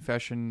to go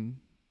confession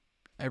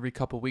every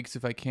couple of weeks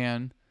if I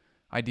can,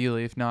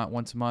 ideally, if not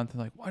once a month. I'm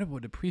like, why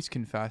would a priest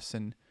confess?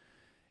 And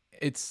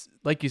it's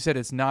like you said,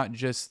 it's not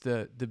just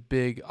the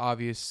big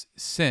obvious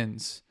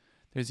sins.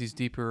 There's these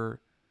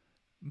deeper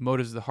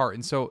motives of the heart.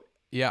 And so,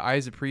 yeah, I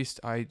as a priest,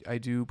 I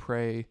do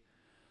pray.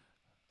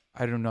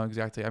 I don't know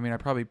exactly. I mean, I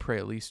probably pray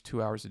at least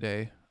 2 hours a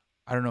day.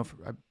 I don't know if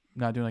I'm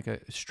not doing like a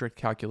strict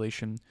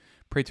calculation.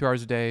 Pray 2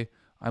 hours a day.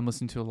 I'm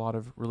listening to a lot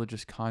of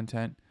religious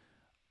content.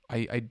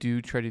 I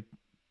do try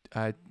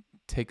to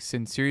take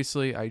sin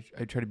seriously. I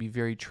try to be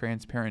very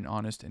transparent,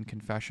 honest in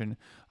confession.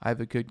 I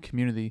have a good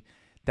community.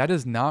 That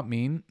does not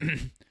mean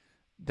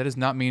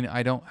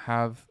I don't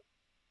have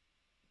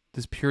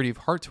this purity of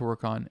heart to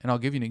work on. And I'll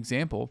give you an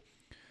example.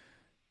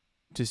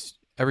 Just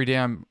every day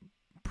I'm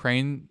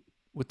praying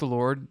with the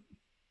Lord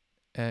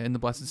in the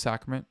Blessed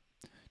Sacrament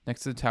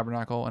next to the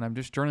tabernacle, and I'm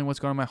just journaling what's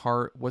going on in my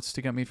heart, what's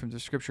sticking at me from the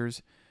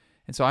scriptures.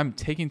 And so I'm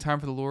taking time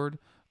for the Lord.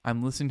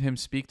 I'm listening to him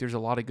speak. There's a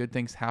lot of good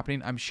things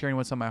happening. I'm sharing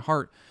what's on my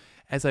heart.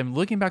 As I'm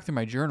looking back through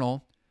my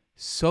journal,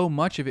 so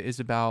much of it is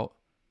about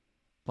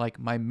like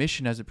my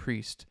mission as a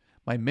priest,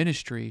 my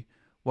ministry,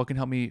 what can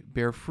help me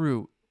bear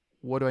fruit,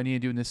 what do I need to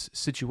do in this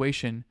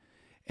situation?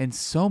 And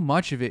so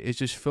much of it is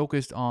just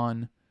focused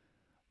on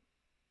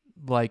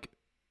like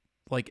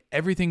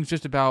everything's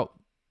just about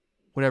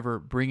whatever,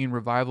 bringing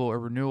revival or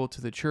renewal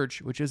to the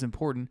church, which is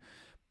important,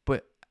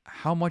 but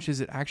how much is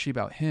it actually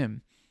about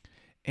him?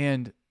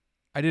 And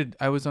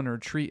I was on a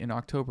retreat in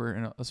October,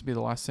 and this will be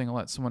the last thing I'll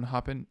let someone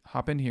hop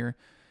in here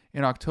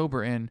in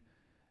October, and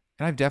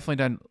I've definitely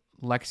done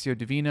Lectio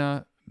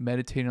Divina,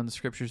 meditating on the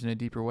scriptures in a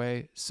deeper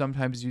way,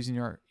 sometimes using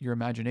your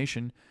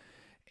imagination,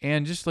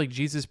 and just like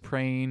Jesus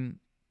praying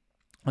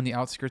on the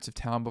outskirts of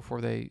town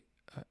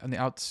on the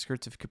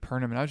outskirts of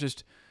Capernaum, and I was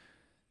just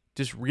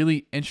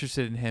really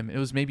interested in him. It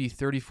was maybe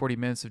 30-40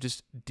 minutes of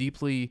just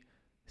deeply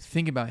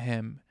thinking about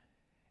him,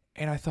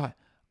 and I thought,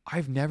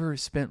 I've never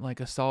spent like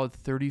a solid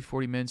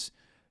 30-40 minutes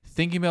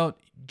thinking about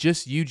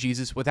just you,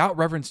 Jesus, without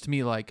reverence to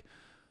me. Like,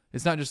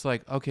 it's not just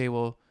like, okay,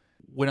 well,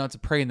 went out to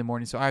pray in the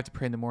morning, so I have to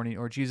pray in the morning,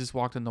 or Jesus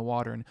walked on the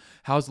water, and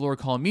how's the Lord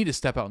calling me to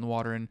step out in the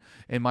water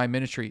in my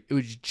ministry? It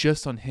was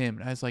just on him.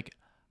 And I was like,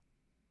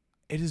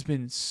 it has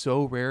been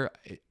so rare.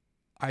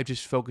 I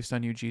just focused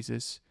on you,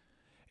 Jesus.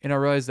 And I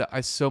realized that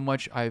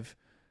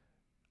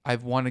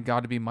I've wanted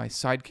God to be my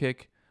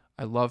sidekick.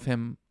 I love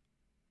him.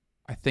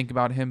 I think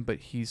about him, but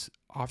he's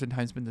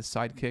oftentimes been the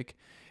sidekick.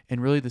 And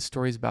really the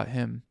story is about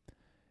him.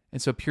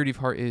 And so purity of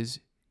heart is,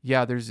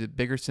 yeah, there's the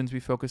bigger sins we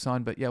focus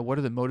on, but yeah, what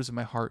are the motives of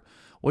my heart?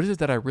 What is it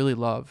that I really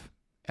love?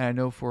 And I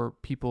know for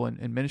people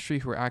in ministry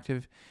who are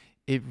active,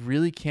 it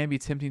really can be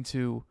tempting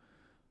to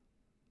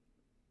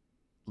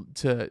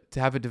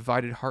have a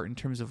divided heart in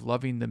terms of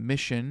loving the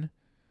mission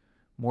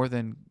more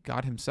than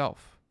God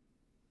himself.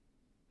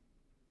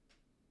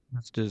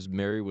 Just as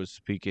Mary was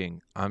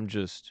speaking, I'm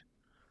just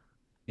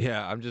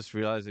Yeah, I'm just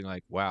realizing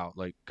like, wow,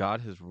 like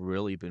God has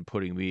really been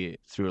putting me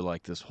through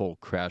like this whole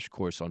crash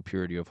course on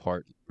purity of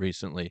heart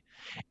recently.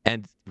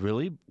 And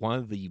really one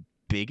of the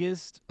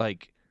biggest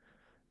like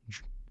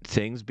dr-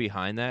 things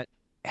behind that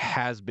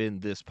has been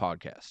this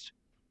podcast.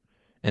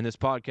 And this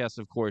podcast,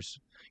 of course,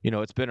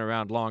 it's been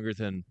around longer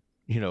than,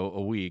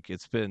 a week.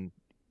 It's been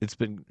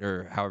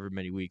or however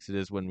many weeks it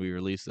is when we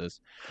release this.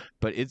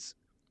 But it's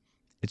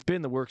been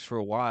in the works for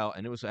a while,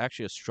 and it was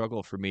actually a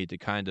struggle for me to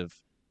kind of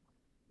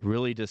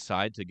really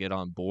decide to get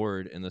on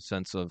board in the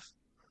sense of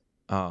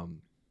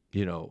um,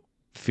 you know,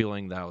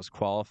 feeling that I was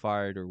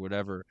qualified or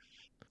whatever.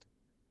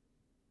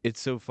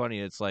 It's so funny.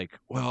 It's like,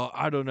 well,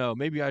 I don't know.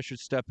 Maybe I should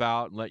step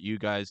out and let you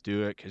guys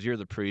do it because you're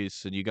the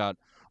priests and you got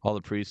all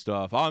the priest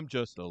stuff. I'm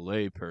just a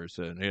lay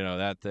person,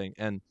 that thing.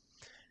 And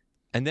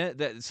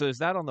then so is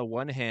that on the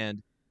one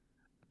hand,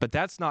 but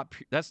that's not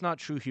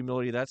true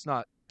humility. That's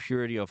not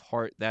purity of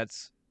heart.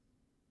 That's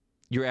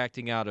you're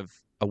acting out of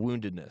a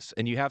woundedness,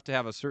 and you have to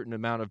have a certain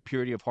amount of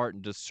purity of heart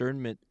and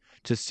discernment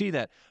to see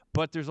that.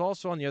 But there's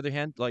also, on the other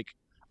hand, like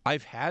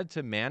I've had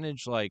to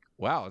manage, like,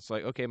 wow, it's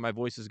like, okay, my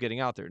voice is getting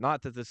out there.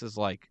 Not that this is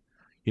like,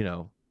 you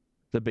know,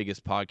 the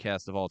biggest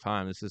podcast of all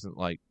time. This isn't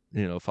like,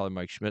 Father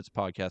Mike Schmidt's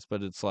podcast,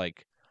 but it's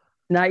like,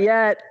 Not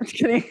yet. Just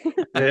kidding.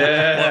 Watch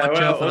out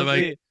well, for the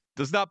let's mic. see.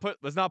 Let's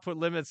not put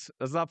limits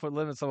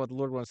on what the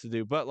Lord wants to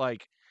do. But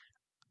like,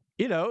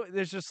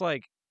 there's just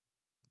like,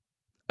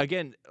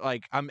 again,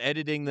 like I'm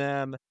editing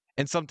them,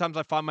 and sometimes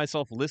I find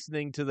myself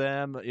listening to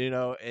them,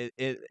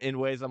 in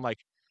ways I'm like,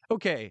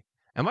 okay,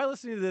 am I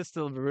listening to this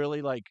to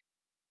really like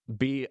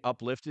be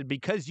uplifted?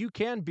 Because you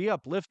can be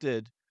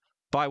uplifted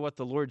by what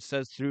the Lord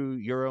says through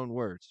your own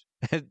words.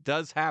 It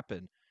does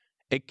happen.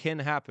 It can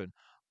happen.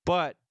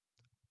 But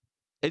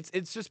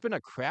it's just been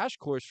a crash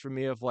course for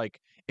me of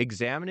like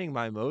examining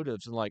my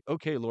motives and like,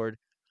 okay, Lord,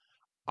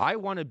 I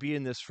want to be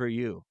in this for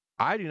you.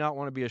 I do not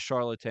want to be a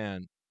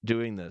charlatan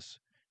doing this.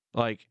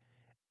 Like,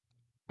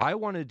 I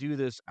want to do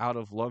this out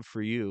of love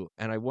for you,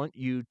 and I want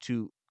you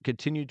to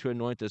continue to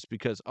anoint this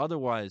because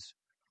otherwise,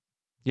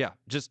 yeah,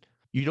 just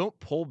you don't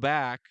pull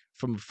back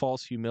from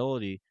false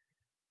humility,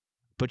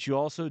 but you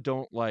also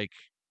don't like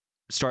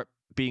start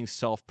being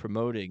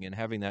self-promoting and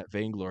having that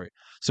vainglory.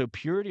 So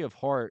purity of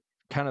heart,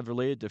 kind of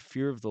related to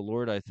fear of the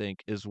Lord, I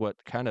think, is what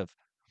kind of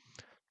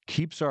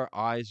keeps our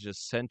eyes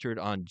just centered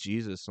on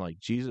Jesus. Like,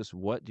 Jesus,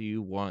 what do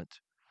you want?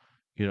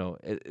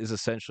 Is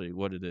essentially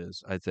what it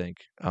is, I think.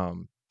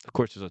 Of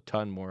course, there's a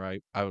ton more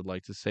I would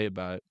like to say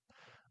about it.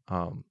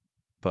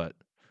 But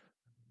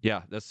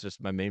yeah, that's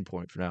just my main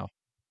point for now.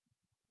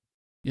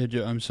 Yeah,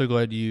 Joe, I'm so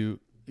glad you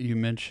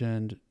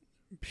mentioned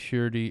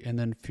purity and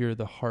then fear of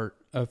the heart,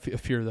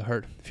 fear of the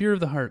heart,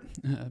 purity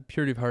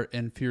of heart,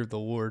 and fear of the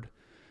Lord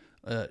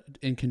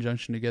in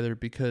conjunction together,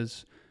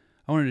 because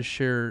I wanted to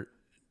share,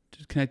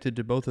 just connected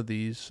to both of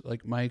these,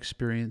 like my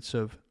experience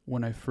of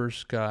when I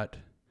first got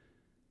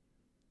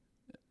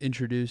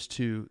introduced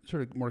to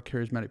sort of more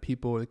charismatic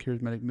people or the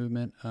charismatic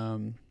movement.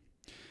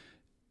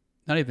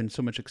 Not even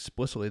so much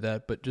explicitly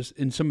that, but just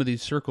in some of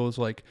these circles,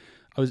 like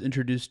I was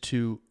introduced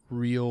to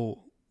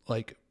real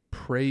like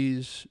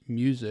praise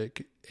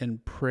music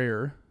and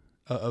prayer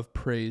of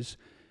praise.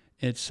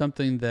 And it's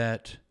something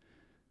that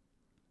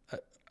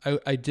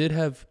I did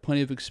have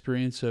plenty of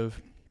experience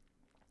of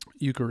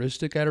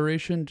Eucharistic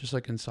adoration, just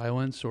like in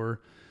silence,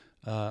 or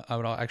I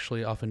would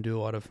actually often do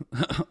a lot of,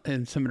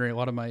 in seminary, a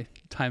lot of my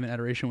time in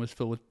adoration was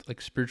filled with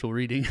like spiritual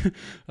reading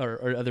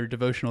or other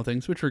devotional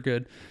things, which were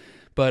good.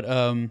 But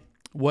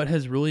what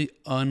has really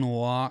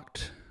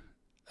unlocked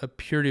a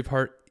purity of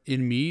heart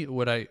in me,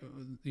 what I,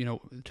 to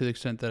the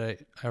extent that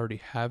I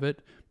already have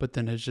it, but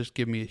then has just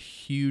given me a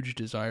huge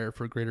desire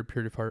for greater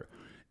purity of heart,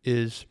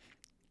 is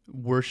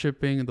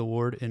worshiping the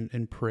Lord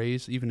in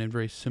praise, even in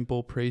very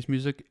simple praise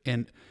music,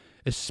 and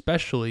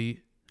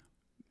especially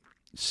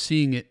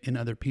seeing it in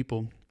other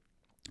people.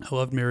 I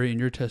loved, Mary, in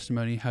your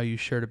testimony, how you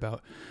shared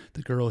about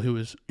the girl who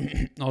was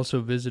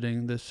also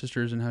visiting the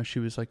sisters and how she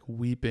was like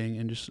weeping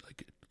and just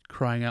like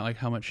crying out like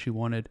how much she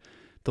wanted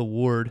the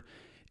Lord.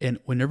 And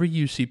whenever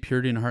you see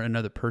purity in the heart in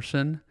another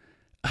person,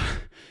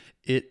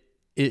 it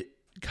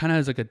kind of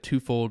has like a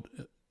twofold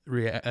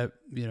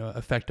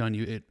effect on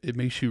you. It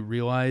makes you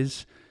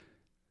realize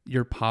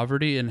your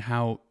poverty and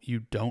how you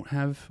don't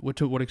have,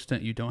 to what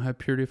extent you don't have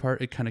purity of heart.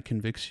 It kind of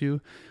convicts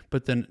you.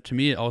 But then to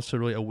me, it also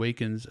really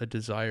awakens a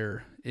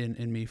desire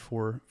in me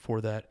for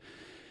that.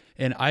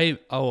 And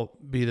I'll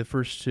be the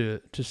first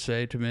to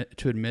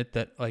admit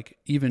that, like,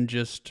 even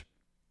just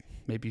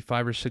maybe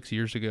 5 or 6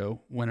 years ago,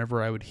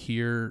 whenever I would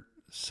hear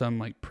some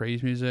like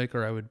praise music,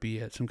 or I would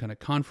be at some kind of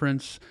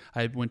conference,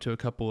 I went to a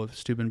couple of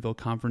Steubenville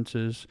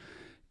conferences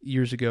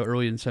years ago,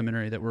 early in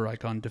seminary, that were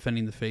like on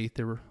defending the faith.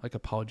 They were like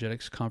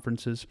apologetics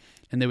conferences,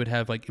 and they would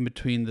have like in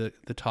between the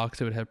talks,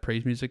 they would have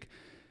praise music.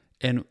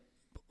 And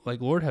like,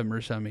 Lord have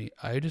mercy on me,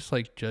 I just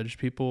like judged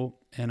people,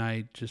 and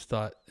I just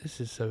thought, this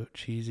is so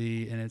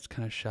cheesy and it's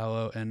kind of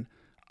shallow. And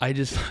I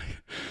just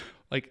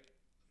like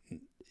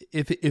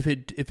if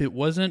it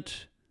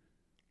wasn't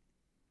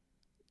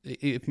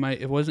if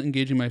it wasn't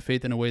engaging my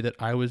faith in a way that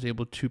I was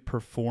able to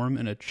perform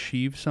and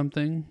achieve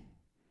something,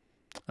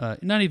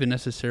 not even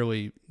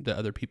necessarily that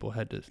other people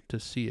had to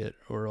see it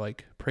or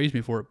like praise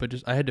me for it, but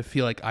just I had to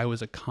feel like I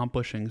was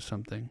accomplishing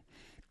something.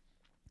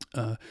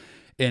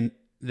 And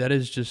that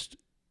is just,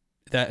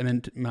 that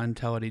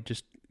mentality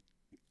just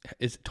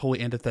is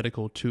totally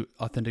antithetical to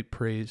authentic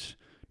praise,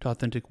 to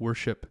authentic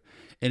worship.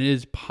 And it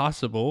is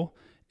possible,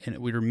 and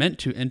we were meant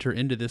to enter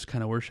into this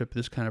kind of worship,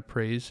 this kind of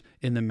praise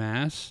in the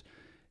Mass,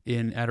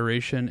 in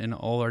adoration, in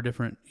all our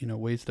different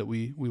ways that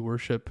we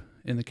worship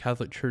in the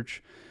Catholic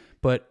Church.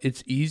 But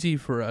it's easy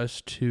for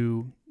us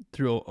to,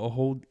 through a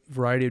whole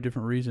variety of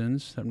different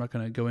reasons, I'm not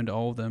going to go into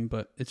all of them,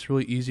 but it's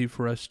really easy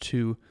for us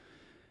to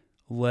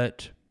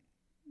let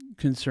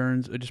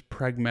concerns, just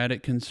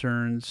pragmatic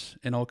concerns,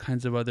 and all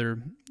kinds of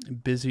other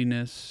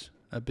busyness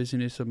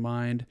of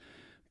mind,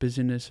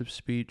 busyness of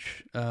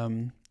speech,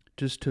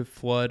 just to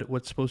flood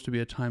what's supposed to be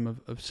a time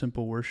of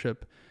simple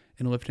worship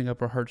and lifting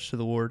up our hearts to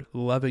the Lord,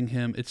 loving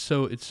Him. It's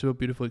so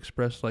beautifully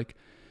expressed, like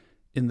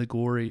in the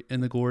Gloria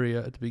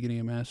at the beginning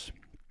of Mass.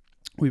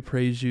 We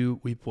praise you,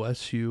 we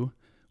bless you,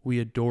 we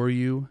adore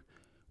you,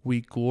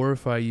 we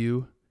glorify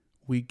you,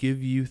 we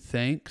give you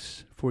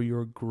thanks for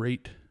your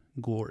great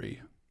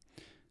glory.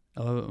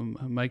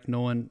 Mike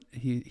Nolan,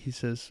 he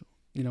says,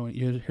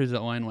 here's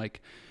that line,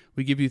 like,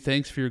 we give you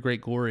thanks for your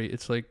great glory.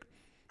 It's like,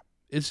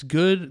 it's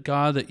good,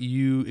 God, that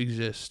you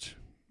exist,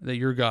 that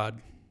you're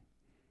God.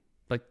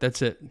 Like,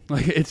 that's it.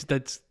 Like,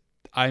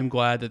 I'm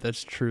glad that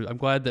that's true. I'm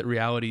glad that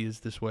reality is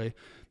this way,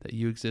 that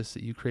you exist,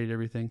 that you created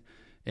everything,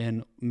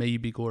 and may you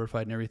be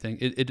glorified in everything.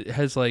 It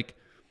has like,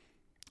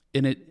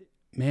 in it,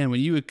 man,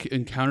 when you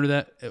encounter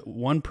that,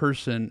 one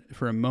person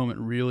for a moment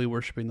really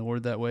worshiping the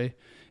Lord that way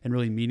and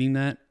really meaning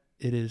that,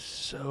 it is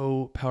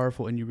so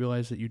powerful, and you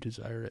realize that you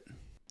desire it.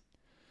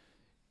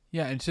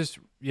 Yeah, it's just,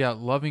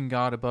 loving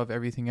God above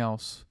everything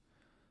else.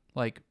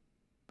 Like,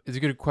 it's a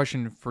good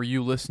question for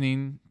you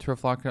listening to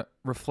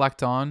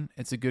reflect on.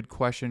 It's a good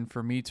question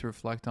for me to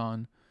reflect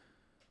on.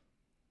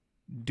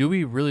 Do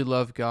we really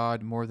love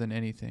God more than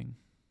anything?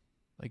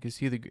 Like, it's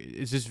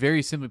just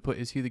very simply put,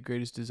 is He the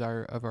greatest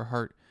desire of our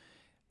heart?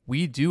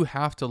 We do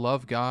have to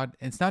love God.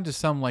 And it's not just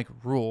some like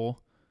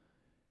rule.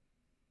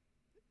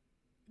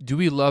 Do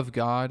we love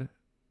God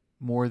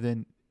more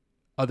than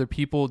other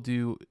people?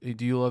 Do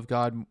you love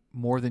God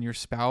more than your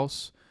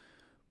spouse,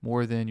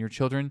 more than your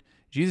children?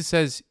 Jesus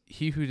says,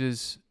 he who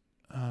does,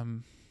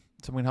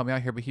 someone help me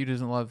out here, but he who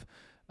doesn't love...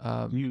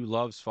 He who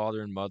loves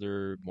father and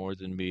mother more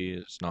than me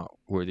is not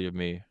worthy of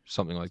me,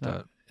 something like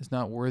that. It's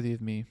not worthy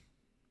of me.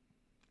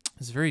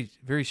 It's very,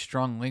 very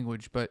strong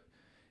language, but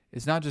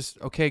it's not just,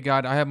 okay,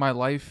 God, I have my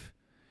life.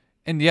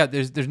 And yeah,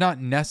 there's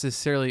not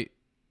necessarily,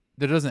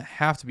 there doesn't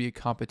have to be a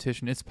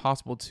competition. It's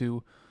possible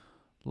to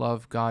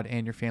love God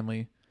and your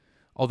family,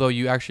 although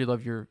you actually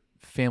love your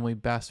family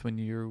best when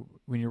your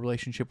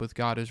relationship with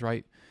God is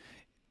right.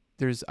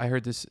 I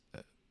heard this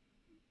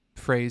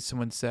phrase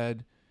someone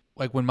said,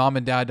 like, when mom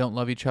and dad don't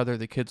love each other,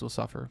 the kids will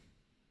suffer.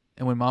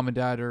 And when mom and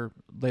dad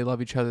they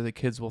love each other, the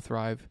kids will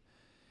thrive.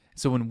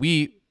 So when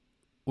we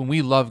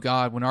love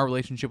God, when our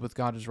relationship with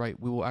God is right,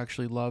 we will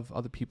actually love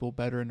other people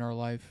better in our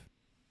life.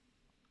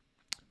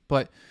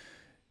 But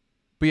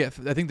yeah,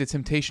 I think the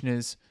temptation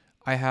is,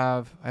 I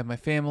have my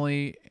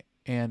family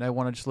and I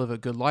want to just live a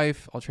good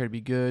life. I'll try to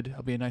be good.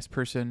 I'll be a nice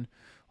person.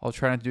 I'll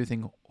try not to do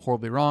anything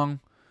horribly wrong.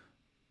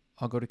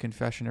 I'll go to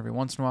confession every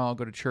once in a while. I'll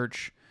go to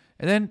church.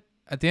 And then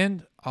at the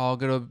end, I'll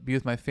go to be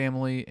with my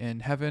family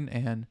in heaven,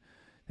 and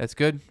that's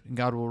good. And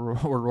God will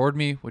reward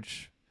me,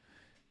 which,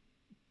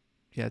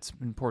 yeah, it's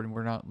important.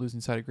 We're not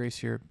losing sight of grace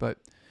here, but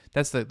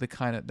that's the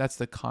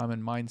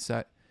common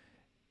mindset.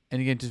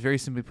 And again, just very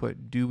simply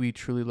put, do we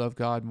truly love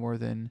God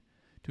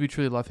do we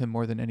truly love Him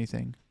more than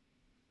anything?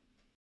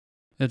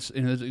 That's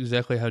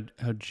exactly how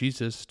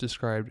Jesus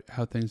described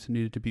how things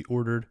needed to be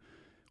ordered.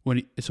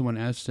 When someone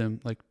asked him,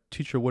 like,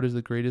 teacher, what is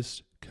the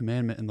greatest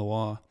commandment in the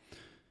law?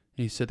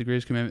 And he said, the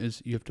greatest commandment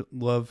is you have to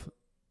love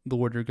the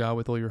Lord your God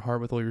with all your heart,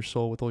 with all your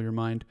soul, with all your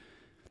mind.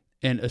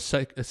 And a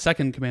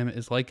second commandment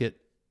is like it,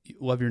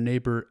 love your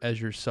neighbor as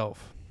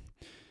yourself.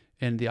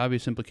 And the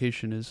obvious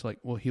implication is like,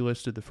 well, he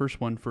listed the first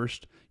one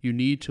first. You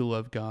need to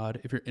love God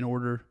if you're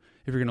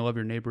going to love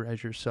your neighbor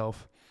as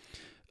yourself.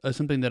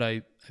 Something that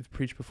I've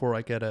preached before,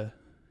 like at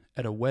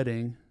a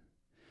wedding,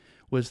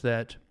 was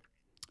that,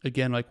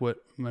 again, like what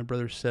my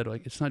brother said,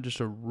 like, it's not just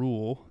a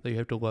rule that you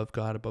have to love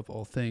God above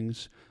all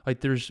things.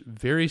 Like, there's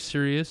very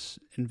serious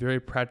and very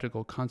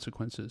practical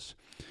consequences.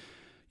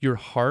 Your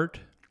heart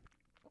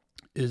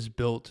is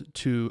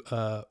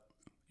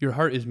your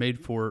heart is made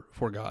for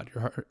God.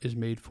 Your heart is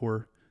made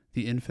for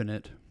the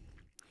infinite.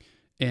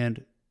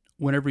 And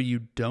whenever you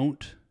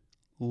don't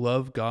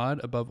love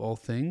God above all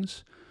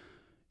things,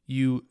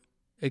 you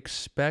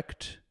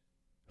expect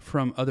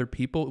from other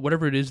people,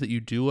 whatever it is that you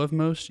do love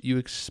most, you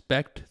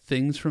expect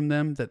things from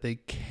them that they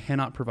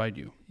cannot provide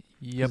you.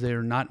 Yep. They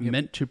are not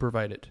meant to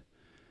provide it.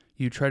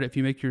 If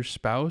you make your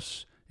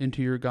spouse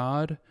into your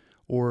God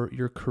or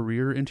your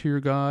career into your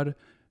God,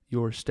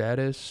 your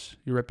status,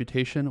 your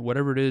reputation,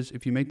 whatever it is,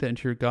 if you make that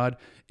into your God,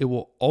 it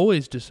will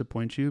always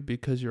disappoint you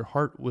because your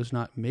heart was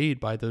not made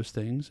by those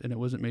things and it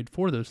wasn't made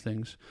for those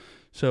things.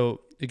 So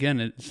again,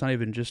 it's not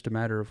even just a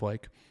matter of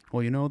like,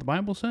 well, the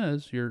Bible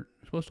says you're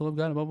supposed to love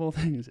God above all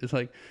things. It's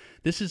like,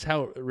 this is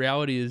how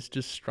reality is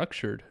just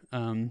structured.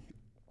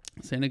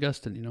 St.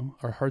 Augustine,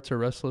 our hearts are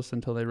restless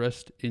until they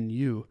rest in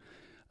you.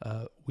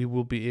 We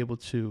will be able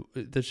to,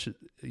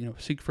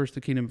 seek first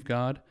the kingdom of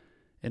God,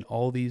 and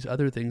all these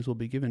other things will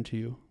be given to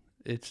you.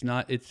 It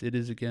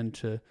is again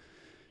to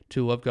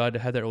love God, to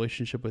have that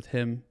relationship with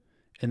Him,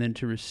 and then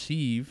to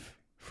receive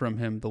from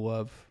Him the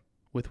love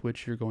with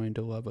which you're going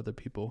to love other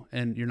people.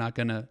 And you're not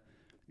going to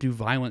do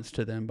violence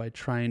to them by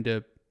trying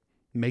to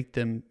make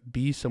them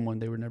be someone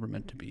they were never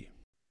meant to be.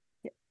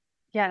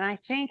 Yeah, and I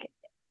think,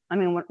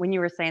 when you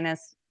were saying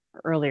this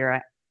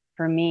earlier,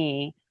 for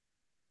me,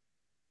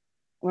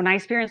 when I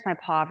experienced my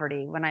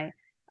poverty,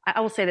 I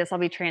will say this, I'll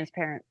be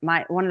transparent.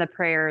 One of the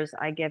prayers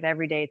I give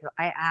every day,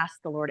 I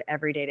ask the Lord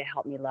every day to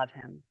help me love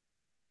Him.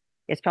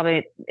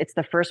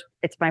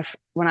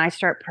 When I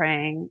start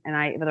praying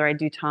and whether I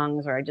do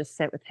tongues or I just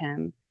sit with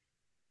Him,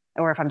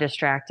 or if I'm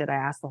distracted, I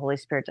ask the Holy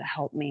Spirit to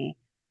help me.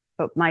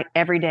 But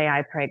every day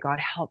I pray, God,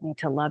 help me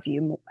to love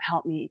you,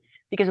 help me.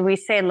 Because when we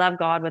say love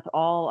God with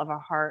all of our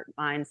heart,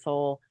 mind,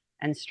 soul,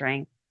 and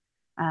strength,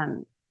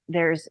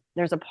 there's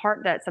a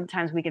part that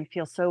sometimes we can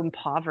feel so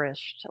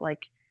impoverished.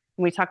 Like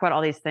when we talk about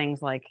all these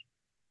things, like,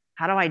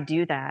 how do I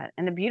do that?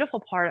 And the beautiful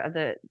part of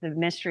the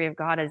mystery of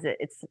God is that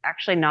it's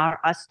actually not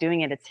us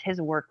doing it. It's His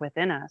work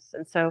within us.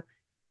 And so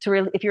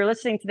if you're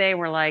listening today and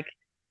we're like,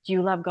 do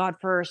you love God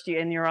first?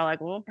 And you're all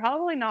like, well,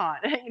 probably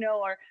not,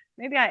 or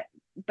maybe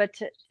but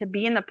to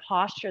be in the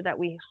posture that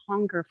we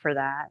hunger for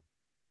that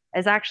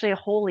is actually a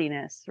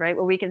holiness, right?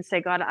 Where we can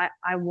say, God,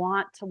 I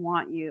want to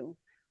want you.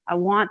 I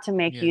want to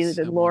make you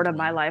the Lord of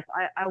my life.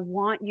 I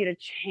want you to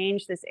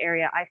change this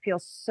area. I feel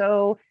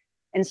so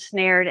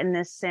ensnared in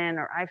this sin,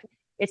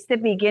 it's the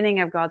beginning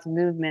of God's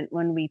movement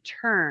when we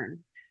turn,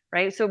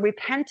 right? So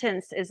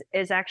repentance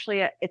is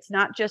actually, it's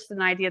not just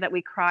an idea that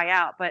we cry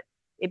out, but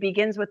it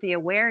begins with the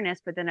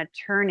awareness, but then a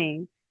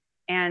turning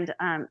and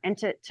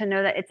to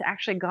know that it's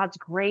actually God's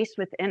grace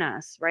within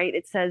us, right?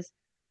 It says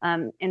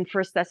in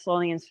 1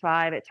 Thessalonians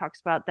 5, it talks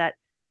about that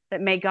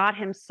may God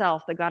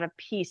Himself, the God of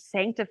peace,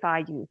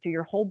 sanctify you through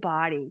your whole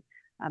body,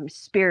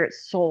 spirit,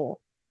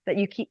 soul, that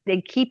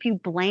they keep you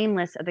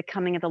blameless at the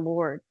coming of the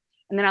Lord.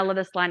 And then I love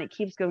this line, it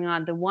keeps going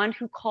on. The one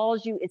who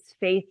calls you is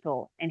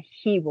faithful and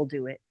He will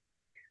do it.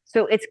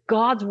 So it's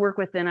God's work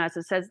within us.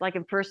 It says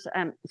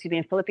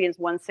in Philippians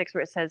 1:6,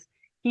 where it says,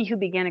 He who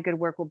began a good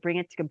work will bring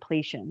it to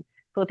completion.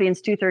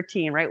 Philippians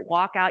 2:13, right?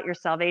 Walk out your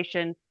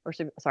salvation,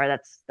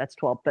 that's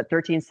 12, but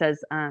 13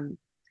 says,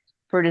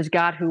 for it is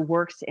God who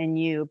works in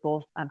you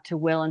both to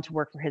will and to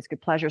work for His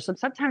good pleasure. So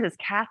sometimes as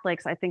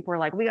Catholics, I think we're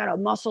like, we got to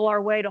muscle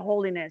our way to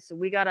holiness.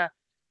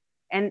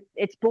 And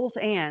it's both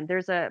and.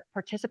 There's a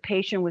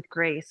participation with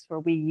grace where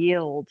we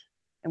yield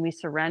and we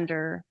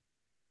surrender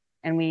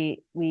and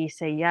we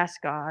say, yes,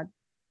 God.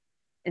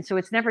 And so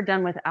it's never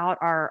done without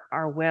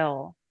our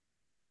will.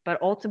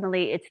 But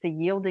ultimately, it's the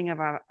yielding of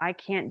I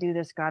can't do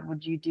this, God,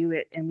 would you do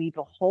it? And we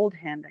behold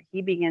Him, that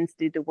He begins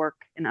to do the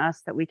work in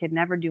us that we could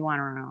never do on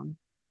our own.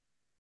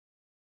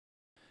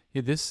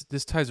 Yeah,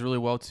 this ties really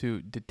well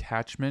to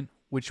detachment,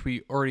 which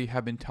we already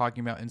have been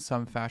talking about in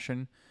some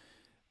fashion.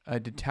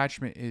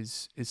 Detachment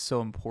is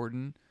so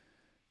important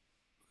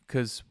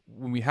because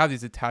when we have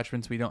these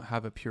attachments, we don't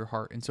have a pure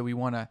heart, and so we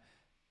want a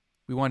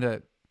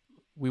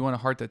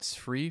heart that's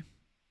free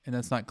and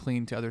that's not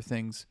clinging to other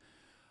things.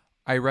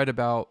 I read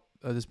about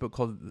this book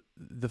called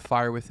The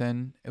Fire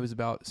Within. It was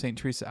about St.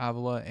 Teresa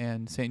Avila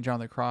and St. John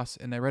of the Cross,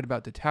 and I read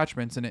about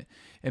detachments, and it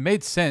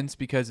made sense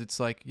because it's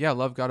like, yeah,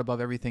 love God above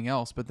everything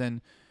else, but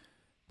then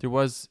it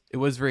was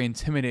very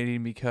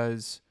intimidating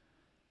because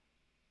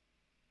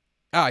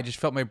I just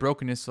felt my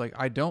brokenness. Like,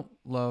 I don't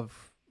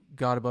love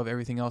God above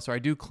everything else, or I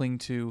do cling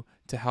to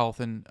health.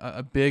 And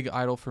a big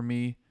idol for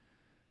me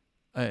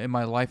in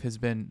my life has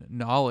been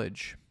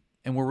knowledge.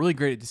 And we're really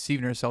great at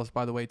deceiving ourselves,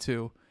 by the way,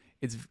 too.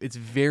 It's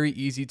very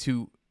easy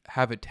to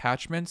have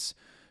attachments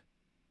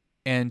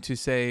and to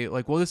say,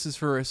 like, well, this is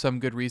for some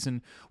good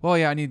reason. Well,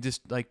 yeah, I need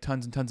just like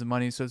tons and tons of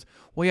money. So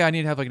well, yeah, I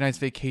need to have like a nice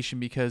vacation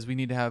because we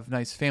need to have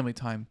nice family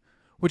time.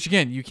 Which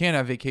again, you can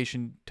have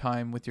vacation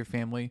time with your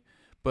family,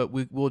 but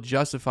we will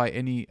justify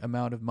any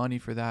amount of money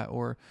for that.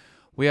 Or,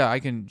 well, yeah, I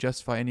can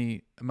justify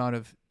any amount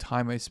of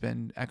time I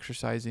spend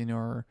exercising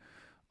or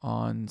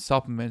on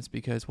supplements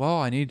because, well,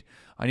 I need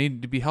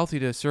to be healthy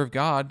to serve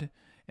God.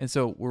 And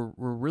so we're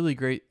really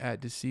great at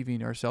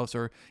deceiving ourselves.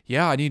 Or,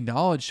 yeah, I need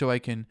knowledge so I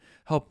can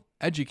help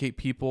educate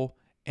people.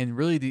 And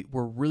really,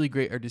 we're really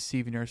great at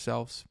deceiving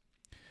ourselves.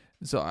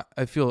 So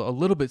I feel a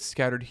little bit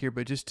scattered here,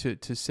 but just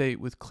to say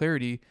with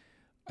clarity,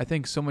 I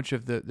think so much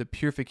of the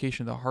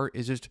purification of the heart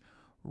is just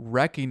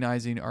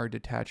recognizing our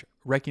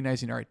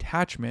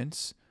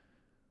attachments.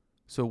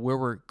 So where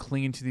we're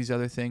clinging to these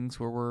other things,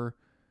 where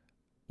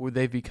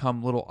they've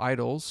become little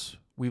idols,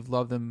 we've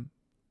loved them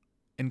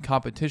in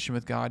competition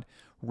with God.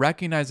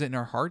 Recognize it in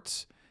our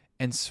hearts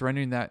and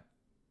surrendering that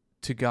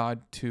to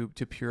God to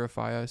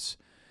purify us.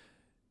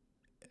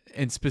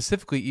 And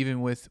specifically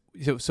even with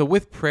so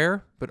with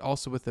prayer, but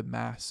also with the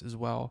Mass as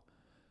well.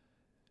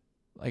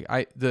 Like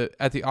at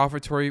the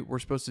offertory, we're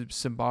supposed to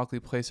symbolically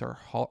place our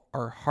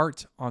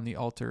heart on the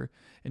altar.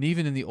 And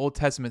even in the Old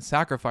Testament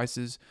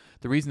sacrifices,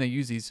 the reason they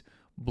use these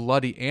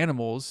bloody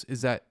animals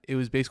is that it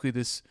was basically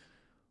this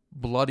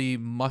bloody,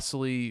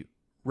 muscly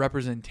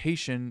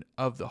representation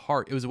of the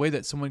heart. It was a way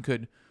that someone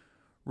could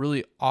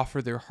really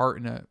offer their heart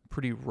in a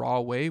pretty raw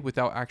way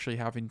without actually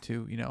having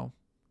to,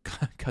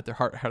 cut their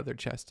heart out of their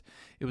chest.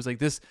 It was like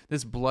this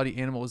bloody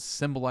animal was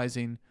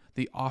symbolizing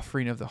the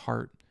offering of the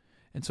heart.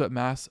 And so at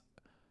Mass,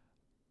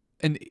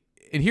 and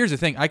here's the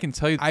thing, I can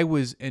tell you, I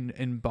was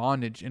in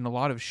bondage and a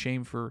lot of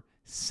shame for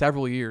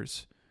several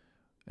years.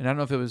 And I don't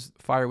know if it was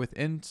Fire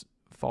Within's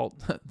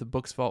fault, the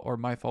book's fault, or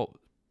my fault,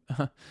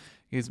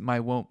 because my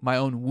own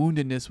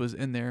woundedness was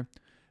in there.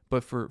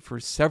 But for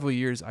several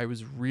years, I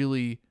was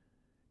really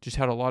just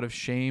had a lot of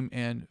shame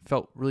and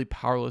felt really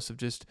powerless of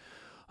just,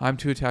 I'm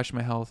too attached to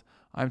my health.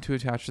 I'm too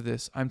attached to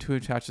this. I'm too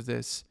attached to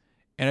this.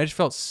 And I just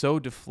felt so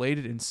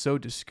deflated and so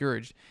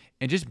discouraged.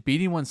 And just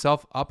beating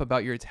oneself up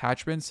about your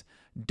attachments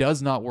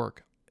does not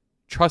work.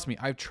 Trust me,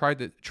 I've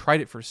tried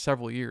it for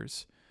several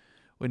years.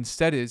 What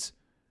instead is,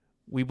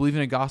 we believe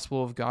in a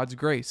gospel of God's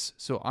grace.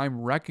 So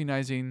I'm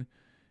recognizing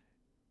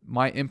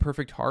my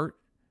imperfect heart,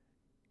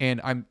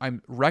 and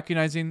I'm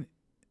recognizing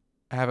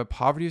I have a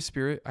poverty of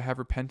spirit, I have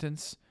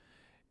repentance,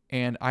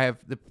 and I have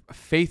the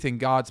faith in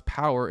God's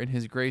power and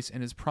His grace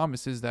and His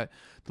promises that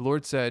the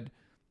Lord said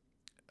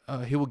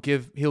He'll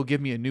give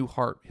me a new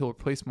heart. He'll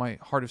replace my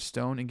heart of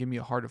stone and give me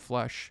a heart of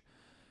flesh.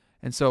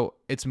 And so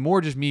it's more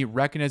just me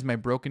recognizing my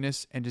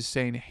brokenness and just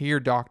saying, "Here,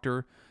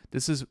 doctor,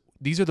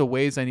 these are the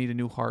ways I need a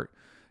new heart.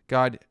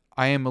 God,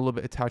 I am a little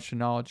bit attached to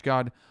knowledge.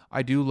 God,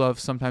 I do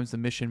love sometimes the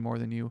mission more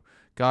than you.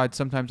 God,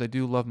 sometimes I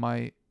do love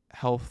my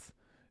health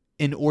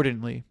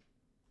inordinately.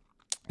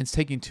 It's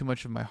taking too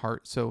much of my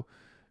heart." So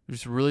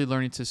just really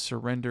learning to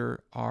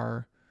surrender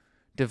our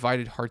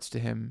divided hearts to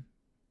Him,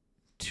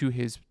 to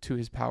His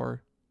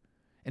power,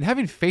 and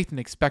having faith and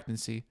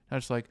expectancy. Not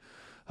just like,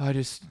 oh, I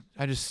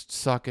just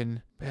suck,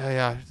 and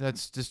yeah,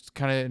 that's just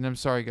kind of, and I'm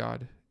sorry,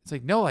 God. It's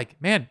like, no, like,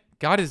 man,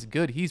 God is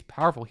good. He's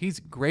powerful. He's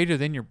greater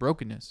than your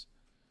brokenness.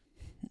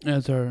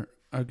 As our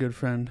good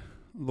friend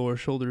Laura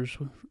Shoulders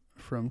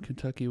from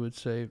Kentucky would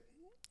say,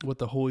 what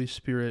the Holy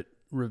Spirit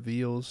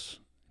reveals,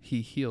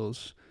 He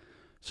heals.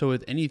 So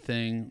with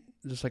anything,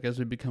 just like as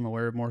we become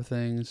aware of more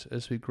things,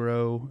 as we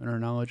grow in our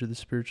knowledge of the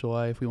spiritual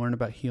life, we learn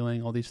about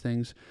healing, all these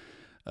things,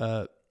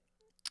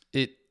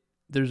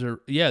 there's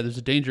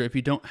a danger if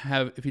you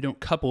don't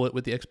couple it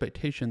with the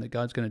expectation that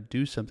God's going to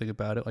do something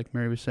about it. Like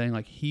Mary was saying,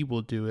 like He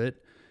will do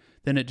it.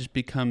 Then it just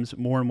becomes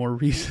more and more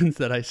reasons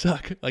that I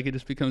suck. Like it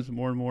just becomes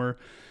more and more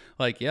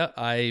like,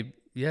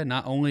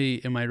 not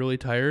only am I really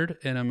tired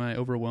and am I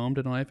overwhelmed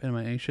in life, am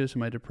I anxious,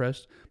 am I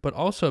depressed, but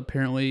also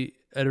apparently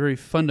at a very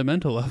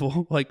fundamental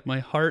level, like my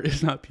heart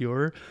is not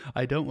pure.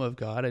 I don't love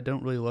God. I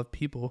don't really love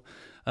people.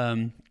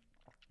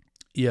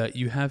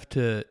 You have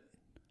to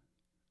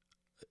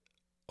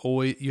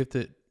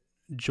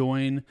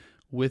join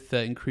with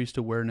that increased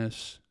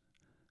awareness,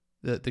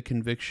 that the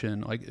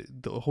conviction, like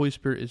the Holy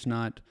Spirit is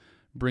not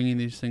bringing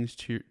these things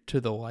to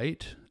the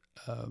light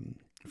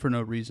for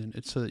no reason.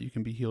 It's so that you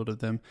can be healed of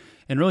them.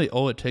 And really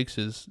all it takes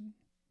is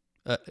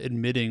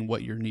admitting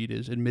what your need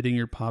is, admitting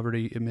your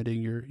poverty,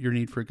 admitting your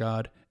need for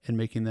God, and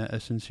making that a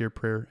sincere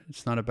prayer.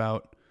 It's not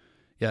about,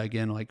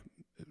 like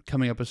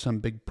coming up with some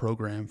big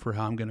program for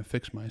how I'm going to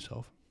fix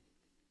myself.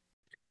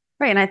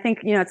 Right. And I think,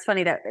 it's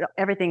funny that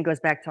everything goes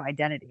back to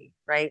identity,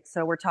 right?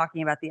 So we're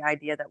talking about the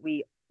idea that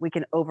we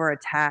can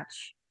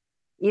over-attach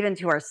even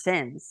to our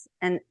sins.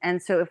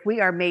 And so if we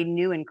are made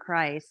new in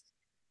Christ,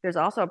 there's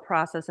also a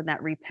process of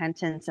that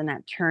repentance and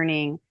that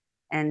turning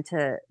and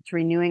to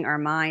renewing our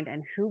mind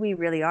and who we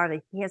really are,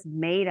 that He has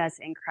made us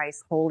in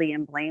Christ holy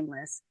and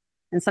blameless.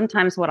 And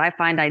sometimes what I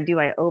find I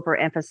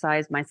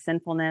overemphasize my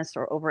sinfulness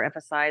or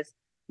overemphasize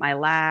my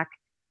lack,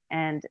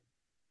 and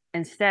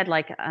instead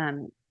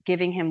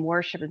giving Him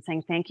worship and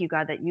saying, "Thank you,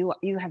 God, that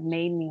you have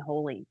made me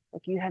holy."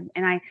 Like you have,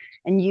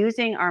 and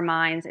using our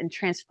minds and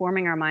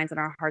transforming our minds and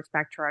our hearts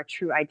back to our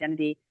true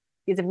identity.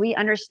 Because if we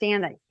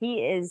understand that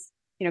He is,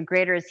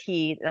 greater is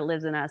He that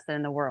lives in us than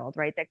in the world,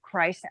 right? That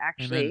Christ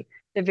actually, Amen.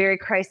 The very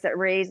Christ that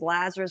raised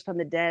Lazarus from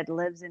the dead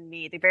lives in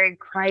me. The very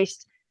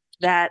Christ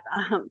that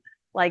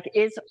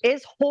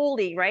is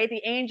holy, right?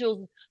 The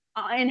angels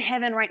in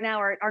heaven right now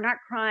are not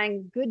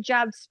crying, "Good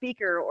job,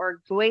 speaker,"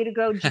 or "Way to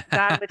go,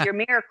 God, with your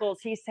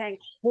miracles." He's saying,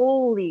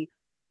 "Holy,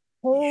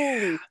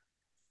 holy,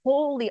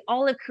 holy."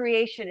 All of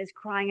creation is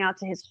crying out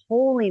to His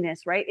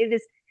holiness, right? It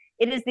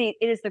is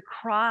the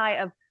cry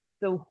of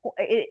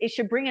it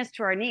should bring us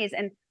to our knees,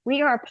 and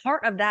we are a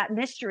part of that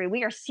mystery.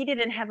 We are seated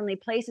in heavenly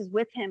places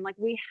with Him. Like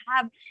we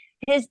have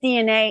His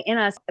DNA in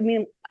us. I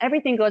mean,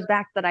 everything goes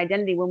back to that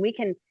identity when we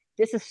can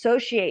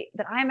disassociate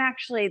that I'm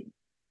actually,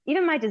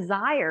 even my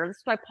desire. This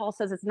is why Paul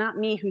says it's not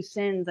me who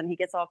sins, and he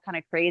gets all kind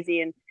of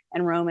crazy.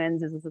 And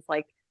Romans is just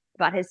like,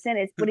 about his sin.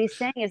 It's what he's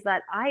saying is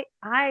that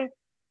I'm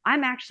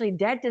actually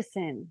dead to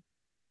sin,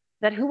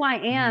 that who I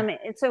am.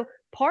 And so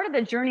part of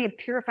the journey of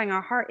purifying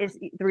our heart is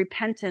the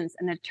repentance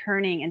and the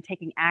turning and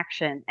taking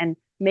action and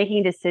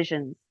making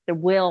decisions. The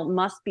will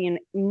must be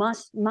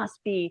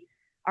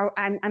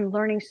I'm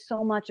learning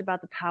so much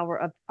about the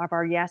power of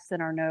our yes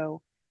and our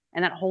no,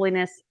 and that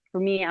holiness. For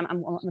me, I'm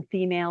a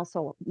female,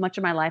 so much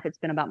of my life it's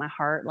been about my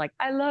heart, like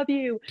I love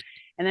you,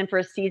 and then for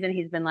a season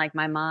he's been like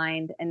my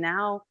mind, and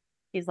now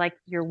he's like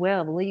your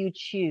will you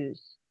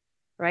choose,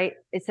 right?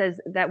 It says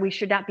that we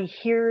should not be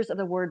hearers of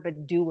the word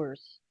but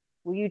doers.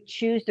 Will you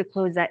choose to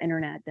close that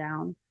internet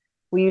down?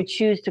 Will you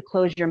choose to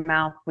close your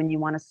mouth when you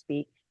want to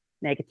speak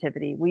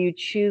negativity? Will you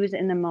choose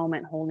in the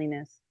moment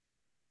holiness?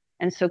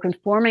 And so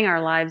conforming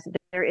our lives,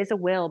 there is a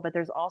will, but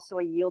there's also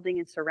a yielding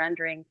and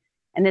surrendering.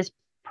 And this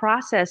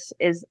process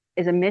is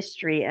a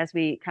mystery as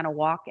we kind of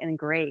walk in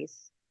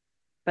grace.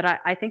 But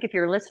I think if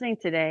you're listening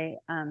today,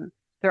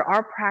 there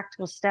are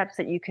practical steps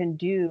that you can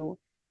do,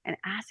 and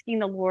asking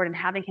the Lord and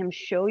having him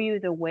show you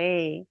the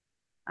way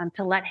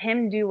to let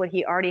him do what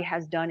he already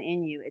has done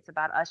in you. It's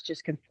about us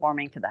just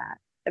conforming to that,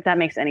 if that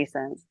makes any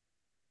sense.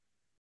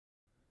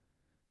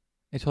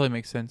 It totally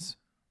makes sense.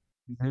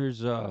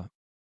 There's a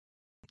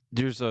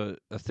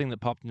thing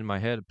that popped into my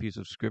head, a piece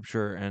of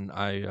scripture, and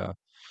I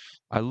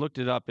looked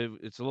it up.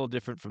 It's a little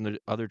different from the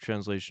other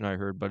translation I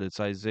heard, but it's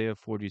Isaiah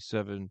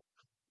 47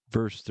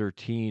 verse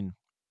 13,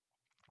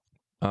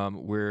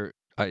 where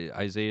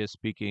Isaiah is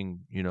speaking,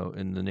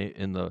 in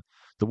the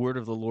word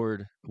of the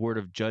Lord, word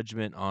of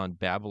judgment on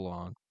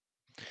Babylon,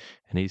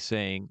 and he's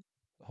saying,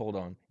 hold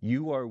on,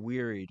 you are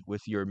wearied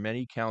with your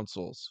many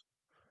counsels.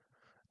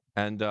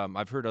 And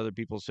I've heard other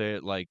people say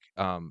it like,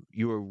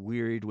 you are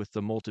wearied with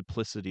the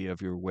multiplicity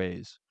of your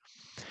ways.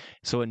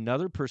 So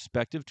another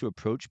perspective to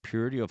approach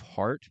purity of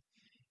heart,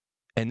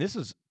 and this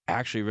is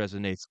actually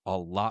resonates a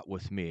lot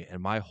with me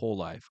and my whole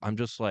life. I'm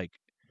just like,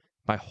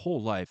 my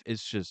whole life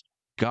is just,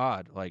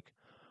 God, like,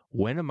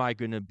 when am I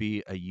going to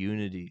be a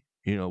unity?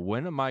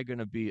 When am I going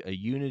to be a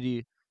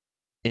unity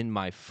in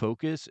my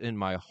focus, in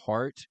my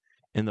heart,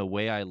 in the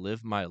way I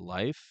live my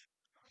life?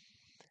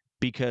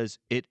 Because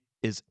it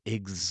is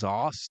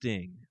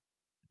exhausting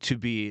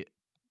to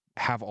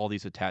have all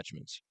these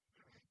attachments,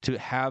 to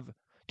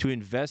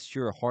invest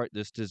your heart,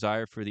 this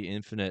desire for the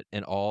infinite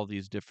and all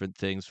these different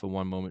things from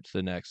one moment to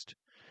the next.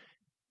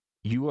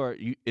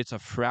 It's a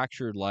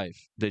fractured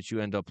life that you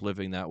end up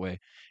living that way.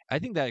 I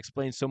think that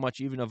explains so much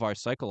even of our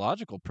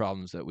psychological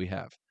problems that we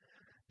have.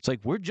 It's like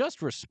we're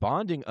just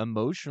responding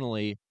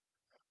emotionally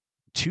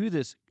to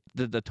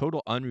the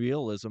total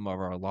unrealism of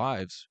our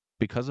lives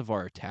because of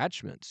our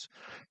attachments,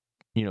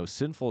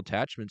 sinful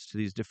attachments to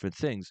these different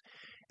things.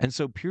 And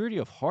so purity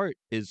of heart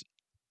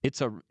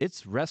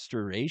it's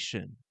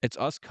restoration. It's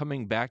us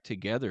coming back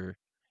together.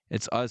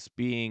 It's us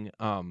being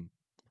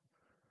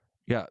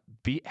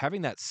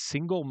having that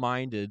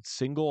single-minded,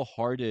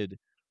 single-hearted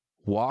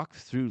walk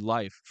through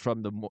life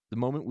from the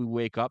moment we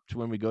wake up to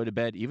when we go to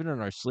bed, even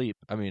in our sleep.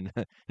 I mean,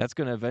 that's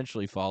going to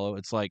eventually follow.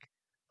 It's like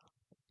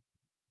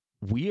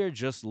we are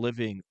just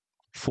living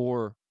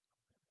for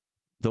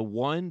the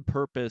one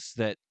purpose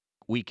that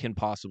we can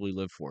possibly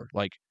live for.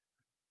 Like,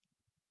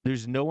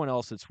 there's no one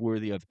else that's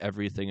worthy of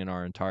everything in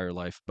our entire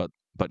life but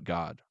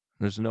God.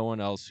 There's no one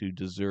else who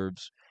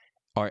deserves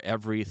our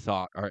every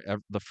thought,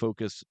 the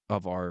focus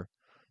of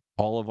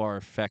all of our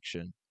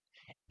affection.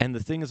 And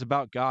the thing is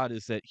about God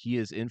is that he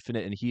is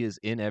infinite and he is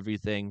in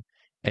everything,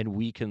 and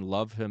we can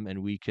love him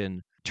and we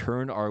can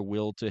turn our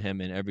will to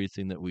him in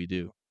everything that we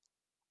do.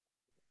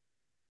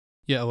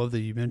 Yeah, I love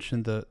that you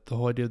mentioned the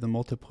whole idea of the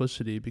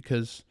multiplicity,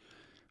 because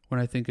when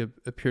I think of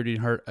a purity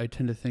in heart, I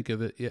tend to think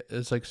of it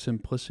as like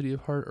simplicity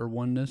of heart or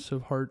oneness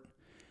of heart.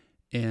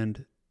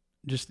 And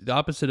just the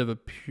opposite of a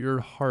pure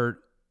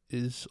heart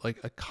is like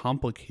a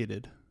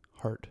complicated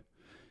heart.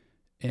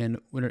 And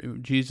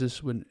when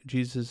Jesus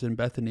in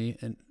Bethany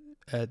and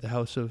at the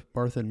house of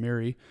Martha and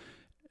Mary,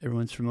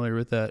 everyone's familiar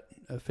with that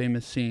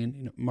famous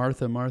scene.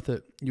 Martha,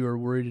 Martha, you are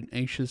worried and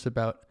anxious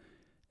about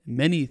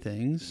many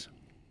things,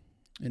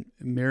 and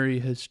Mary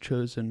has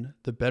chosen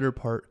the better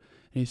part.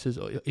 And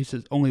he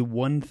says only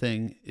one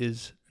thing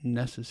is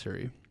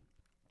necessary.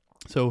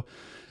 So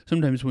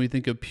sometimes when we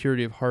think of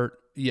purity of heart,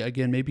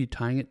 again, maybe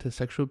tying it to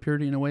sexual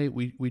purity in a way,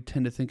 we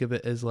tend to think of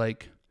it as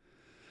like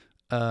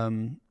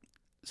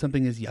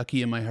something is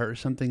yucky in my heart, or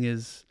something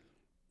is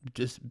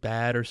just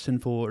bad or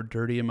sinful or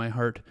dirty in my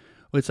heart.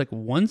 Well, it's like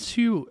once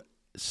you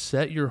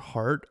set your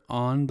heart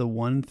on the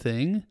one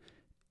thing,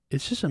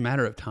 it's just a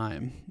matter of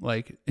time.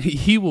 Like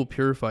he will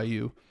purify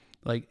you.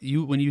 Like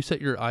when you set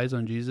your eyes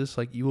on Jesus,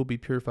 like you will be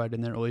purified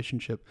in that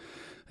relationship.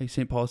 Like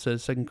St. Paul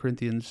says, 2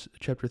 Corinthians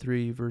chapter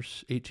 3,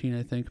 verse 18,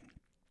 I think.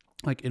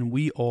 Like, and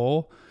we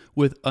all,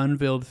 with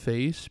unveiled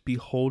face,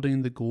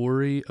 beholding the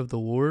glory of the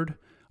Lord,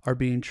 are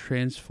being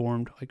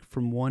transformed, like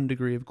from one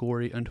degree of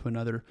glory unto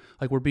another.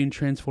 Like we're being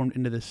transformed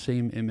into the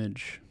same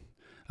image.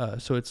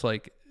 So it's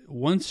like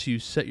once you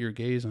set your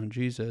gaze on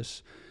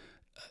Jesus,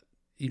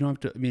 you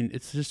don't have to. I mean,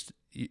 it's just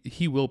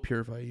he will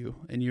purify you,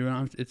 and you don't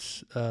have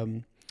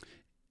to,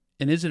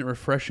 isn't it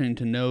refreshing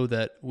to know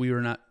that we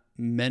are not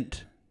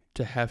meant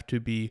to have to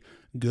be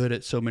good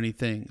at so many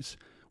things?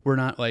 We're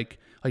not like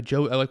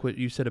Joe, I like what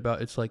you said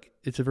about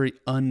it's a very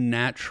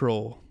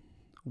unnatural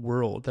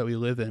world that we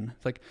live in.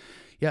 It's like,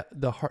 yeah,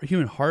 the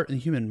human heart and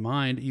human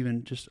mind,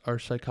 even just our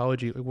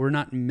psychology, we're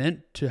not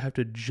meant to have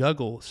to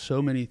juggle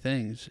so many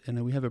things. And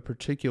then we have a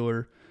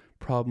particular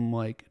problem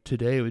like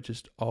today with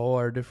just all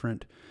our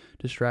different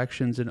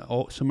distractions and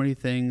so many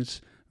things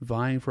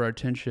vying for our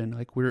attention.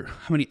 Like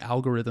how many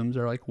algorithms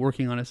are like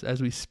working on us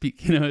as we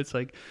speak, it's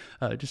like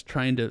just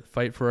trying to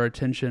fight for our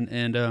attention.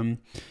 And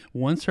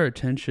once our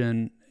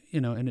attention,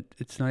 and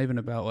it's not even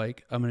about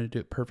like, I'm going to do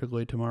it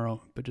perfectly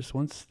tomorrow, but just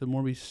the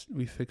more we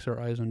fix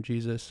our eyes on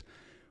Jesus,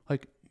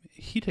 like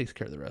he takes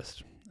care of the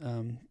rest.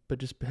 But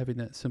just having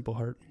that simple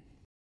heart.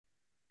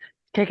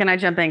 Okay. Can I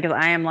jump in? Cause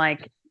I am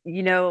like,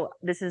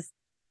 this is,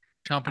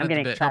 Chomping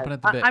at the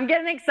bit. I'm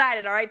getting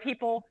excited. All right,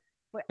 people.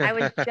 I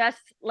was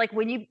just like,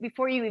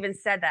 before you even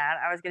said that,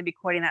 I was going to be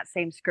quoting that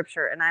same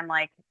scripture. And I'm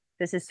like,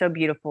 this is so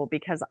beautiful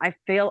because I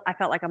felt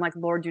like, I'm like,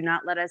 Lord, do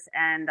not let us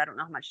end. I don't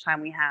know how much time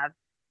we have,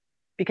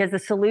 because the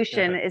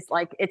solution is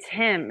like, it's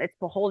him, it's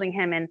beholding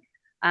him. And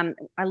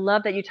I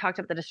love that you talked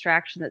about the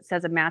distraction that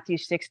says in Matthew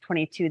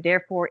 6:22,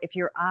 therefore, if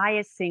your eye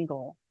is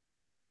single,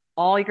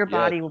 all your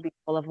body will be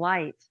full of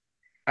light.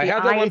 I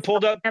have that one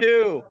pulled up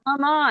too.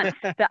 Come on.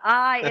 The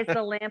eye is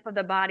the lamp of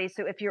the body.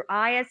 So if your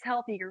eye is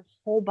healthy, your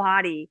whole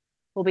body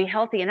will be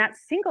healthy. And that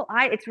single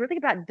eye, it's really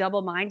about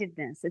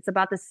double-mindedness. It's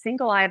about the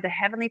single eye of the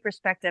heavenly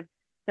perspective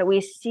that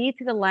we see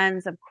through the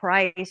lens of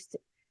Christ,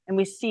 and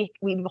we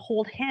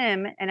behold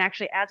him. And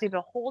actually, as we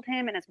behold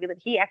him and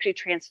he actually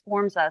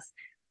transforms us.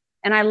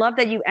 And I love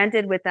that you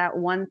ended with that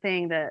one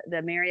thing,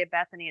 the Mary of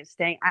Bethany is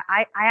staying.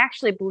 I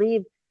actually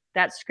believe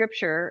that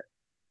scripture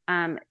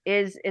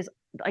is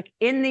like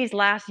in these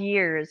last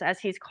years, as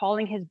he's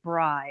calling his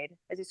bride,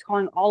 as he's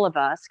calling all of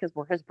us, because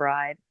we're his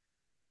bride,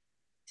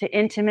 to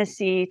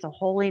intimacy, to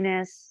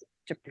holiness,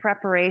 to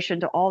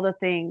preparation, to all the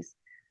things.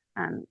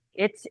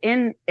 It's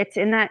in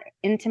that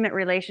intimate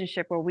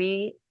relationship where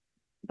we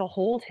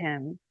behold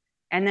him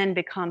and then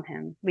become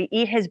him. We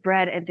eat his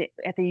bread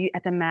at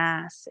the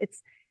mass.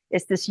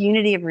 It's this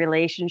unity of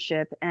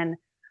relationship. And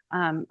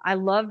I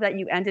love that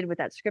you ended with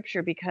that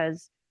scripture,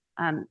 because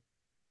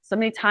so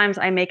many times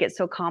I make it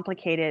so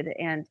complicated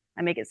and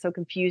I make it so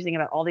confusing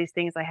about all these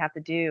things I have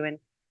to do. And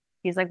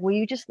he's like, will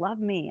you just love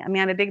me? I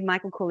mean, I'm a big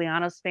Michael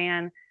Koulianos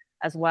fan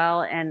as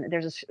well. And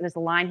there's a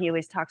line he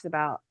always talks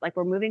about, like,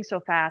 we're moving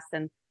so fast.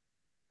 And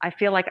I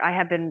feel like I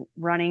have been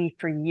running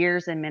for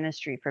years in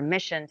ministry, from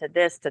mission to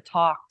this, to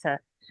talk,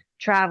 to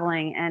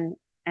traveling.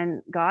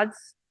 And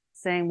God's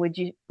saying, would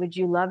you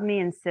love me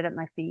and sit at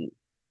my feet?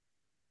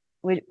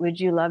 Would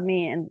you love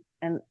me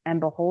and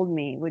behold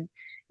me?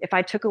 If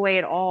I took away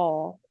it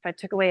all, if I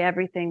took away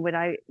everything, would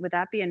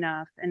that be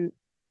enough? And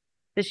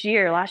last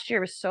year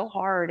was so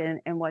hard,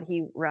 and what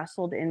he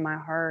wrestled in my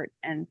heart.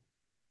 And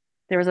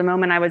there was a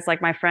moment I was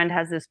like, my friend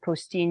has this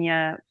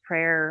Postinha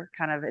prayer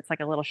it's like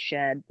a little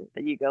shed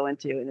that you go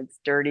into, and it's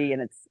dirty,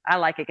 and I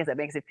like it because it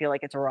makes it feel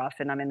like it's rough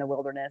and I'm in the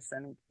wilderness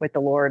and with the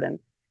Lord. And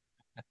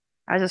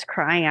I was just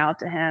crying out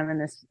to him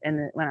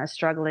when I was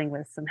struggling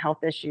with some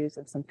health issues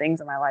and some things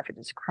in my life, and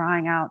just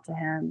crying out to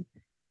him.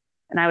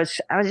 And I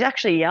was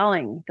actually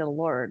yelling to the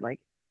Lord, like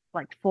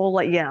full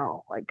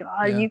yell, like,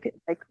 God, you could,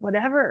 like,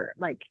 whatever,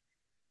 like,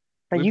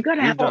 but you got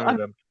to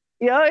help.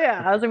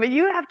 Yeah. I was like, but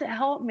you have to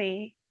help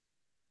me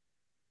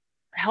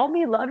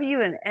love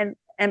you.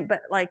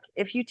 But like,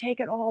 if you take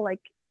it all,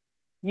 like,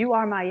 you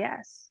are my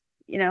yes,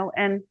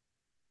 and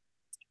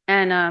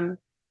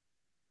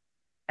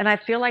I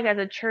feel like as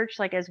a church,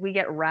 like, as we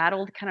get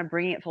rattled, kind of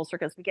bringing it full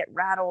circle, as we get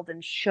rattled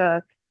and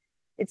shook,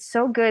 it's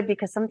so good,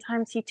 because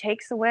sometimes he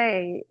takes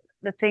away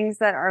the things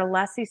that are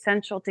less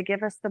essential to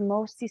give us the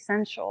most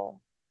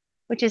essential,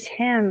 which is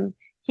him.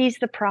 He's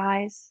the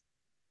prize.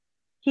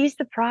 He's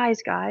the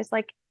prize, guys.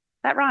 Like,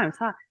 that rhymes,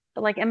 huh?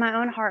 But like, in my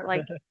own heart,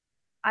 like,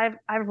 I've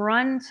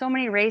run so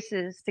many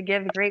races to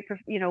give great,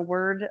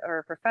 word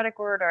or prophetic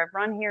word, or I've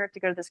run here to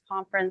go to this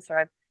conference, or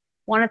I've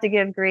wanted to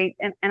give great,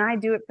 and I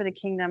do it for the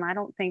kingdom. I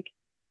don't think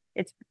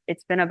it's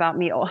been about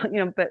me,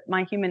 but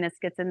my humanness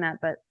gets in that.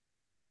 But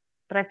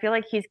I feel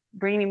like he's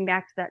bringing me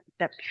back to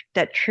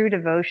that true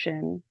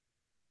devotion.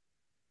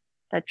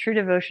 That true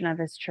devotion of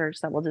his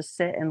church, that will just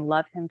sit and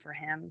love him for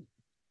him.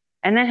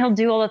 And then he'll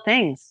do all the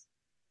things.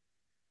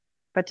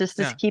 But just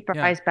keep our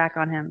eyes back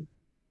on him.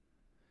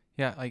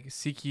 Yeah, like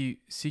seek ye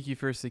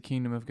first the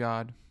kingdom of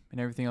God, and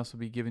everything else will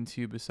be given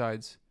to you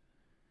besides.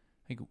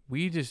 Like,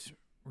 we just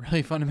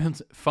really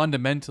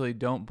fundamentally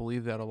don't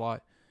believe that a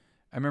lot.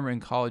 I remember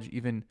in college,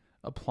 even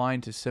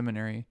applying to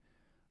seminary,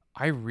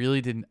 I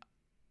really did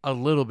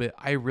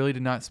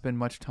not spend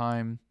much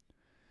time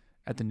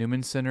at the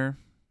Newman Center.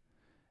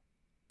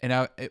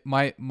 And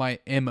my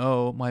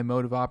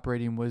mode of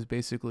operating was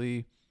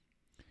basically,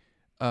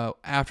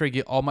 after I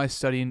get all my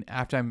studying,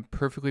 after I'm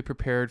perfectly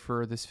prepared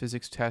for this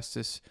physics test,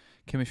 this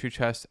chemistry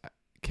test,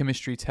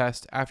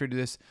 after I do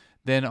this,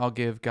 then I'll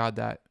give God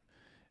that,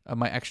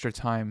 my extra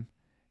time.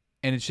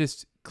 And it's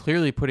just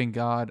clearly putting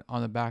God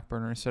on the back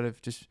burner instead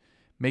of just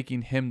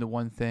making him the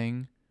one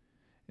thing.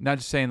 Not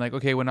just saying like,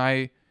 okay, when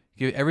I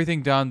get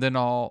everything done, then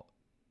I'll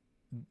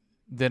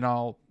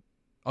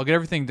get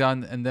everything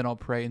done and then I'll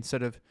pray,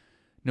 instead of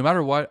no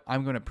matter what,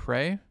 I'm going to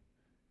pray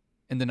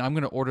and then I'm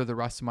going to order the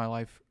rest of my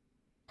life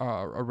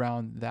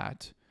around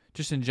that.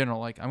 Just in general,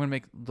 like I'm going to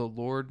make the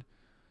Lord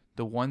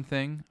the one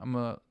thing. I'm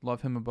going to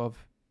love him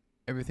above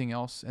everything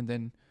else, and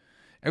then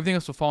everything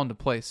else will fall into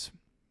place.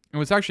 And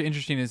what's actually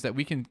interesting is that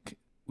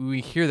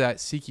we hear that,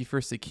 seek ye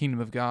first the kingdom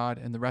of God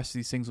and the rest of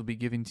these things will be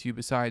given to you.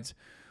 Besides,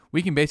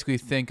 we can basically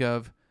think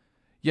of,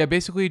 you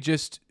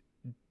just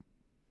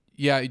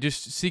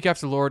seek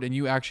after the Lord and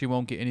you actually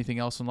won't get anything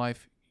else in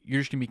life.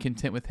 You're just going to be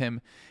content with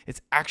him.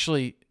 It's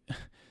actually,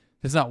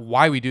 that's not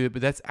why we do it,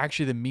 but that's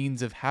actually the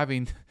means of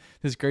having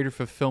this greater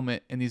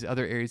fulfillment in these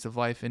other areas of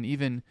life. And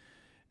even,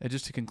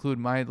 just to conclude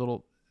my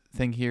little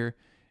thing here,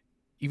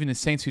 even the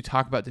saints who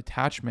talk about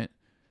detachment,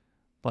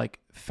 like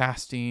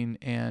fasting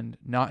and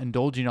not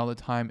indulging all the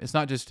time, it's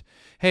not just,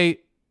 hey,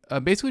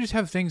 basically just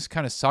have things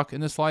kind of suck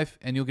in this life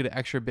and you'll get an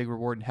extra big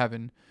reward in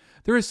heaven.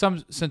 There is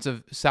some sense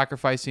of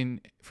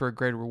sacrificing for a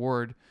greater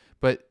reward,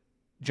 but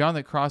John on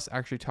the Cross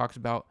actually talks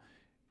about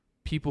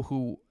people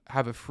who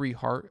have a free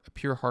heart, a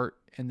pure heart,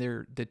 and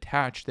they're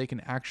detached. They can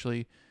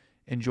actually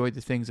enjoy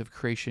the things of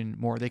creation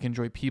more. They can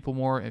enjoy people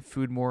more and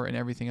food more and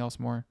everything else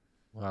more.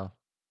 Wow.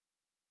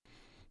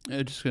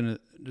 I'm just gonna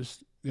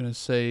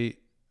say,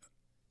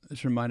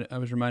 I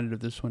was reminded of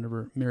this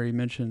whenever Mary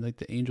mentioned like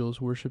the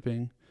angels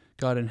worshiping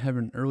God in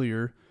heaven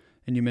earlier,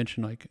 and you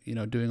mentioned like,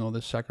 doing all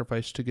this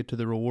sacrifice to get to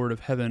the reward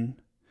of heaven.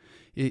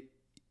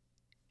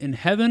 In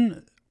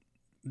heaven,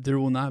 there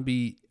will not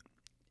be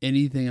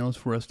anything else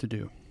for us to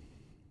do.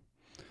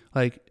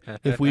 Like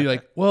if we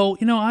like, well,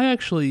 I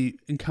actually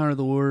encounter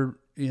the Lord.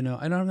 I'm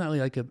not really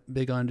like a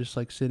big on just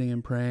like sitting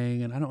and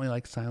praying, and I don't really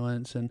like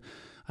silence, and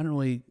I don't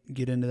really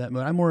get into that.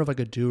 But I'm more of like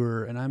a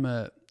doer, and I'm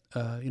a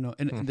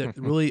and there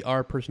really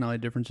are personality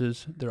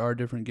differences. There are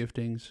different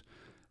giftings,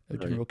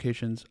 different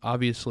vocations.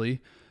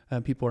 Obviously,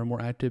 people are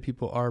more active.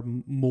 People are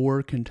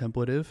more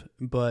contemplative.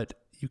 But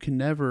you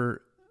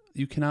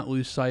cannot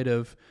lose sight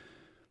of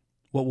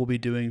what we'll be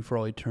doing for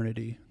all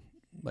eternity.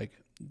 Like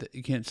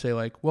you can't say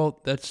like,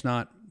 well, that's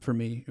not for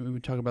me. When we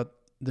talk about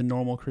the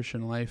normal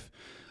Christian life,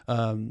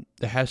 that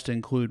has to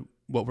include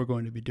what we're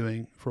going to be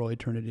doing for all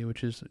eternity,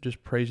 which is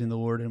just praising the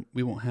Lord. And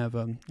we won't have.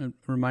 I'm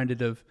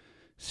reminded of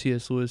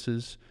C.S.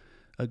 Lewis's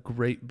a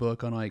great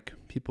book on like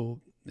people.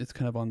 It's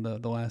kind of on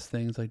the last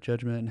things like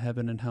judgment and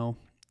heaven and hell.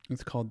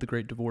 It's called The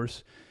Great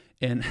Divorce,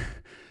 and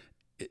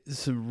it's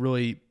some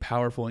really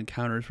powerful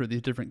encounters where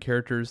these different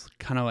characters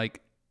kind of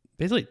like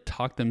basically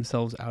talk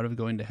themselves out of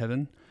going to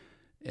heaven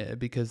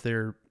because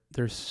they've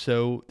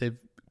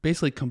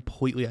basically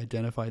completely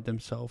identified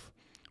themselves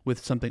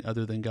with something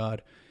other than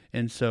God.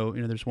 And so,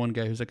 there's one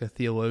guy who's like a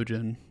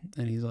theologian,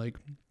 and he's like,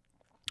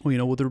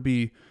 well, will there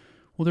be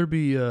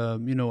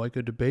like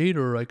a debate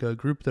or like a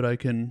group that I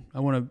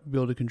want to be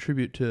able to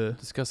contribute to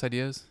discuss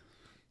ideas?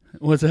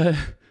 What's that?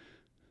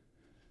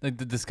 Like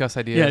to discuss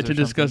ideas? Yeah, to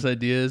discuss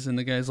ideas. And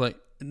the guy's like,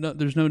 no,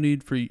 there's no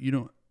need for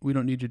you. We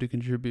don't need you to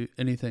contribute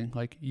anything.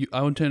 Like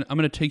I'm going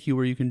to take you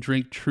where you can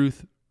drink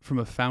truth from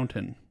a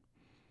fountain.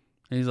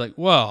 And he's like,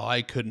 well,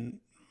 I couldn't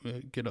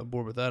get on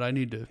board with that. I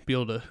need to be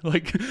able to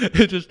like,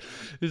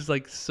 it's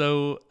like,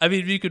 so, I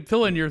mean, you could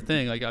fill in your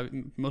thing. Like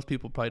most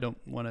people probably don't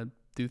want to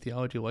do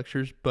theology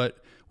lectures,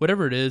 but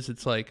whatever it is,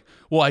 it's like,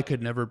 well, I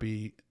could never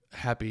be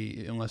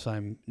happy unless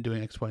I'm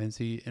doing X, Y, and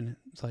Z. And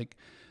it's like,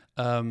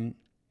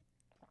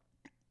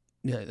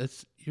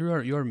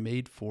 you are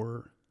made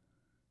for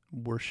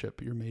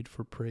worship. You're made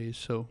for praise.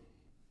 So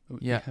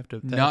you have to,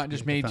 not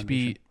just made to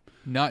be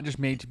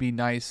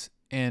nice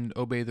and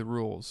obey the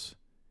rules.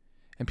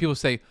 And people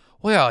say,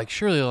 well, yeah, like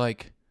surely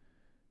like,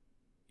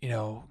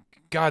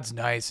 God's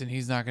nice and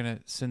he's not going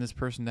to send this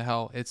person to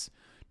hell. It's,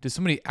 does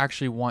somebody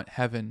actually want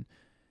heaven?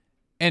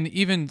 And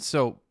even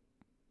so,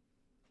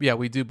 yeah,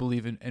 we do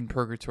believe in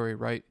purgatory,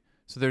 right?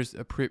 So there's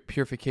a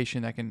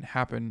purification that can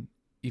happen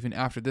even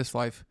after this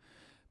life.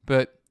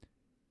 But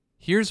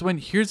here's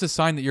the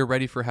sign that you're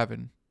ready for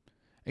heaven.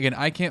 Again,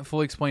 I can't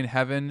fully explain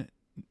heaven.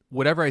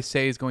 Whatever I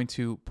say is going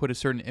to put a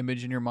certain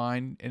image in your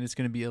mind, and it's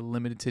going to be a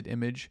limited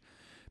image,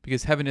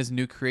 because heaven is a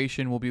new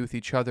creation. We'll be with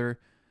each other.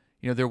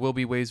 There will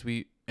be ways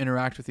we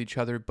interact with each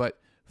other, but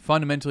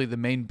fundamentally the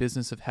main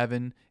business of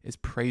heaven is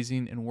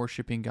praising and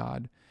worshiping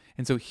God.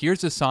 And so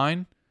here's a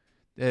sign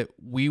that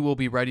we will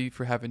be ready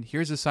for heaven.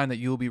 Here's a sign that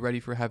you will be ready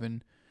for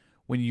heaven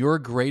when your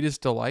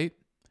greatest delight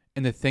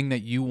and the thing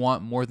that you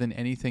want more than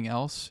anything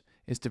else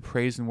is to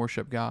praise and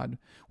worship God.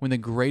 When the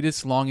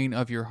greatest longing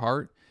of your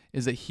heart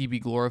is that he be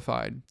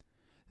glorified.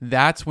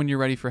 That's when you're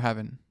ready for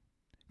heaven,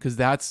 because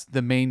that's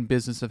the main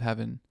business of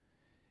heaven.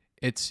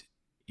 It's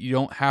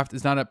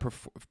not a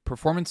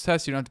performance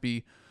test. You don't have to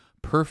be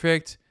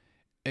perfect.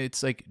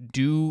 It's like,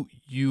 do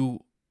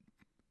you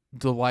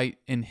delight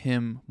in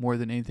him more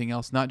than anything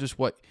else? Not just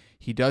what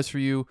he does for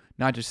you,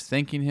 not just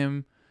thanking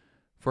him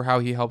for how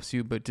he helps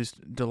you, but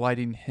just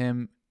delighting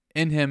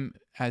in him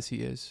as he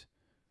is.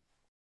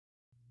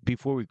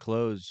 before we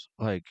close,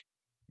 like,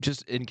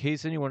 just in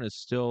case anyone is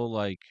still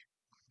like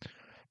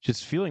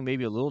just feeling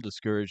maybe a little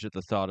discouraged at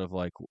the thought of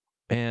like,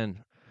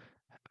 man,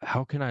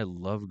 how can I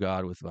love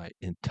God with my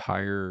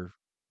entire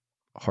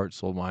heart,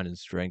 soul, mind, and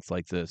strength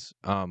like this?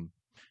 And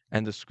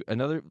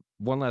another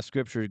one last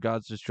scripture,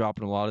 God's just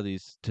dropping a lot of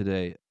these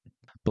today.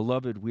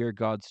 Beloved, we are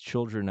God's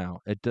children now.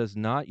 It does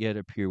not yet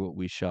appear what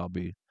we shall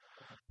be,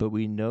 but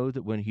we know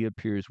that when he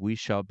appears, we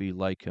shall be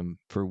like him,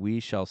 for we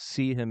shall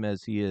see him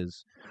as he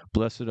is.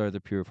 Blessed are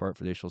the pure of heart,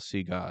 for they shall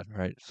see God,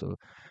 right? So,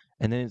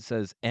 and then it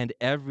says, and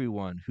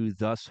everyone who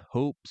thus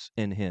hopes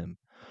in him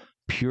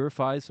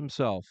purifies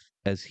himself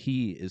as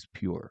he is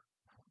pure.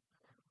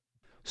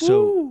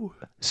 So,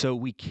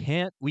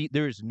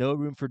 there is no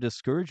room for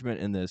discouragement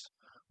in this.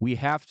 We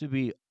have to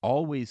be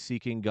always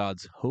seeking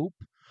God's hope,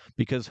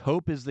 because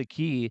hope is the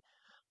key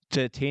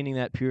to attaining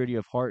that purity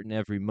of heart in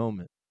every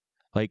moment.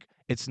 Like,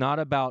 it's not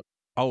about,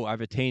 oh,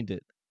 I've attained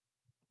it.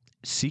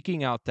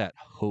 Seeking out that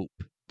hope,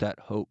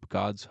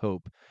 God's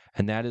hope.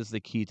 And that is the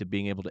key to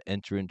being able to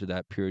enter into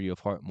that purity of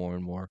heart more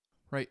and more.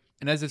 Right.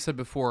 And as I said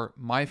before,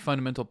 my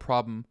fundamental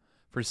problem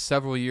for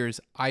several years,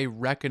 I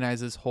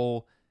recognize this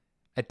whole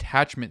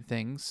attachment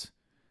things,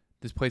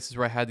 these places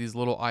where I had these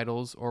little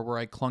idols or where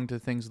I clung to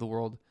things of the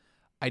world.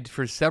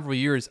 For several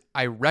years,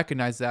 I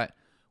recognized that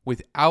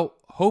without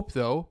hope,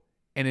 though,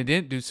 and it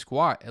didn't do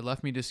squat. It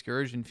left me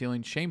discouraged and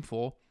feeling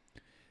shameful.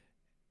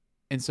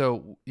 And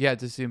so, yeah,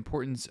 just the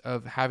importance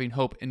of having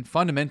hope. And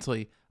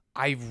fundamentally,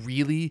 I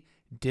really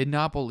did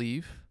not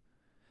believe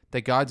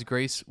that God's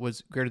grace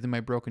was greater than my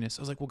brokenness.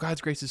 I was like, well,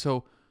 God's grace is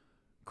so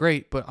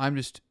great, but I'm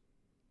just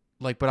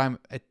like, but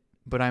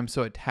I'm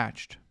so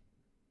attached.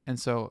 And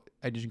so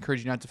I just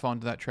encourage you not to fall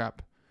into that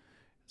trap.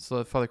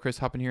 So Father Chris,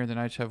 hop in here, and then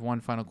I just have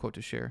one final quote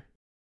to share.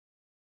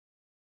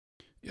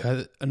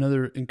 Yeah,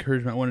 another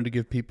encouragement I wanted to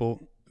give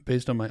people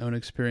based on my own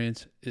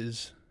experience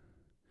is,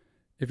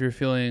 if you're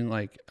feeling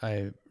like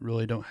I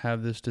really don't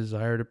have this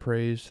desire to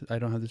praise, I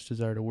don't have this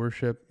desire to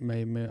worship,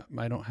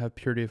 I don't have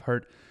purity of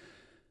heart,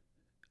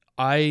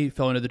 I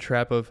fell into the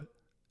trap of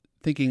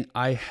thinking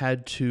I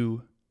had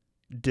to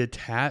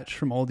detach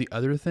from all the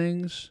other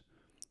things.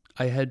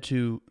 I had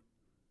to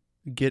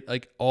get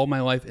like all my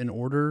life in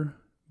order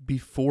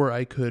before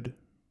I could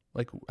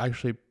like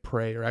actually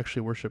pray or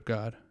actually worship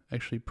God,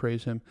 actually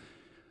praise him.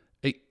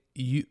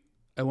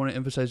 I want to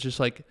emphasize, just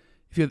like,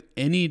 if you have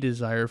any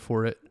desire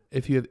for it,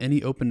 if you have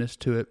any openness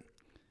to it,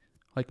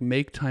 like,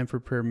 make time for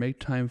prayer, make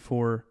time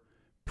for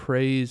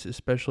praise,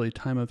 especially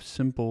time of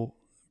simple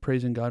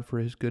praising God for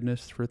his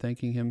goodness, for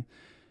thanking him.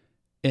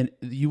 And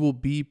you will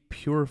be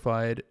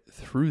purified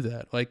through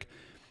that. Like,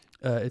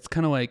 it's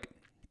kind of like,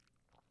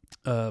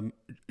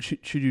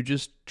 should you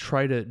just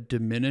try to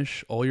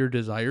diminish all your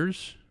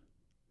desires?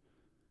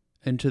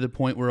 And to the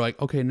point where, like,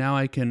 okay, now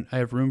I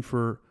have room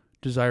for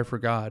desire for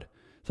God.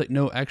 It's like,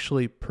 no,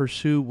 actually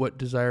pursue what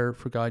desire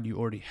for God you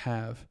already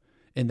have,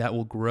 and that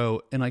will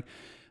grow. And like,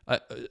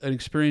 an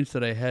experience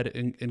that I had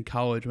in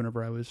college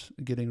whenever I was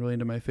getting really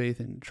into my faith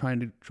and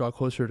trying to draw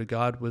closer to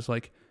God was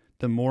like,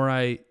 the more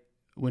I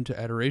went to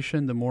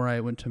adoration, the more I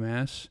went to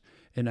mass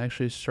and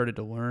actually started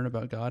to learn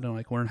about God and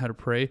like learn how to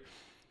pray,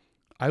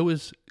 I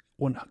was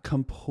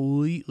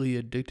completely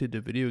addicted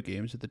to video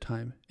games at the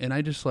time. And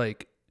I just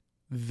like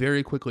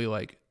very quickly,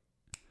 like,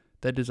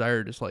 that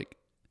desire just like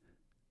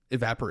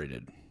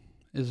evaporated.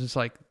 It's just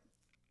like,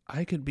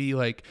 I could be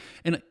like,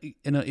 and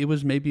it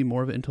was maybe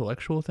more of an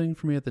intellectual thing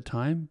for me at the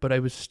time, but I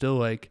was still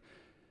like,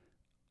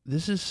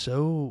 this is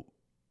so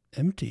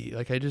empty.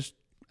 Like, I don't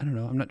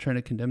know. I'm not trying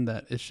to condemn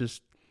that. It's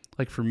just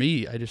like, for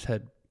me, it's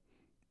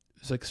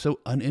like so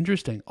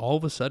uninteresting all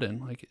of a sudden.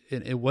 Like,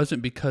 it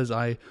wasn't because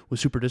I was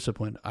super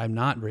disciplined. I'm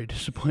not very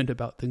disciplined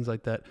about things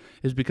like that.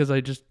 It's because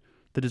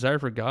the desire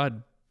for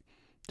God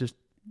just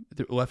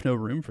left no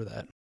room for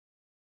that.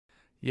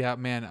 Yeah,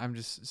 man, I'm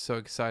just so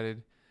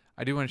excited.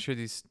 I do want to share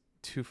these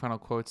two final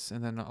quotes,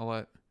 and then I'll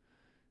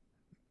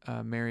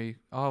let Mary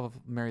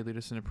lead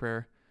us in a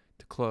prayer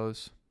to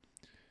close.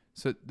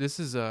 So this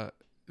is one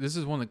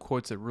of the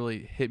quotes that really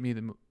hit me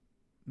the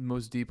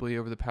most deeply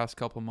over the past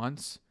couple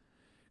months,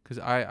 because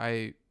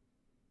I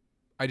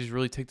just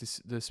really take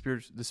the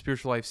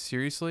spiritual life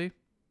seriously.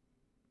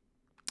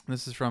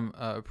 This is from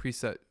a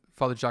priest that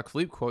Father Jacques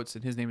Philippe quotes,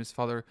 and his name is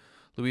Father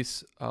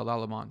Louis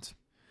Lallemant.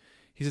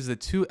 He says the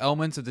two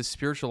elements of the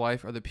spiritual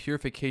life are the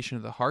purification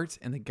of the heart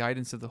and the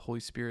guidance of the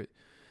Holy Spirit.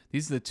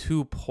 These are the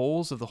two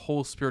poles of the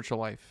whole spiritual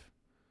life.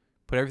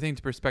 Put everything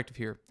into perspective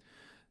here.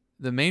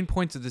 The main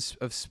points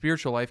of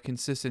spiritual life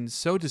consist in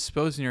so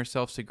disposing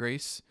yourselves to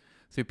grace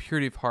through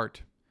purity of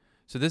heart.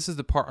 So this is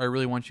the part I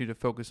really want you to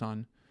focus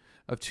on,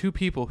 of two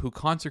people who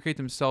consecrate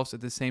themselves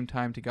at the same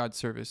time to God's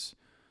service.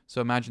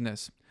 So imagine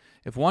this.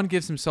 If one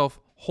gives himself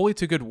wholly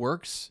to good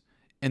works,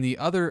 and the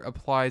other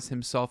applies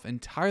himself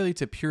entirely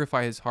to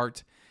purify his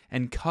heart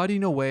and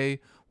cutting away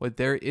what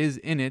there is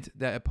in it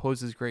that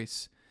opposes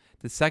grace,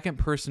 the second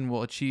person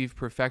will achieve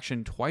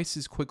perfection twice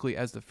as quickly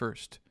as the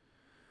first.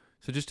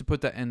 So just to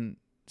put that in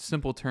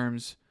simple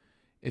terms,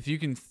 if you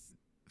can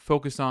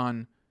focus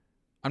on,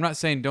 I'm not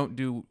saying don't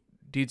do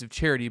deeds of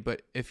charity.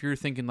 But if you're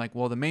thinking like,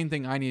 well, the main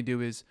thing I need to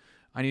do is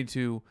I need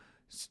to,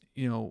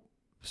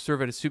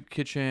 serve at a soup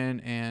kitchen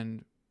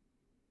and,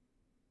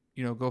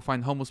 go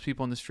find homeless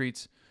people on the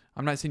streets.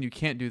 I'm not saying you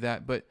can't do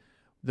that, but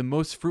the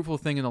most fruitful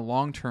thing in the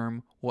long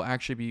term will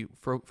actually be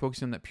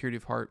focusing on that purity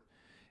of heart.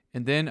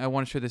 And then I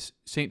want to share this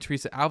St.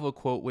 Teresa Avila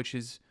quote, which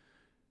is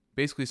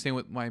basically saying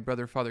what my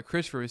brother, Father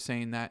Christopher, was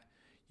saying, that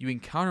you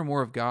encounter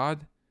more of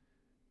God,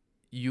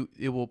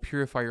 it will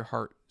purify your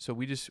heart. So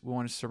we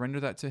want to surrender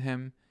that to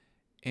him.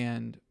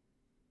 And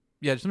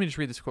let me just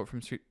read this quote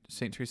from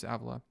St. Teresa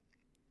Avila.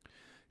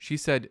 She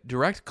said,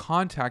 "Direct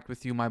contact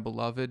with you, my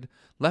beloved,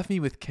 left me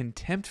with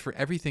contempt for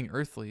everything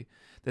earthly.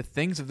 The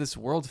things of this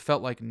world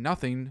felt like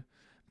nothing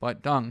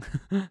but dung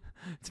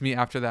to me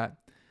after that.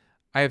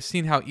 I have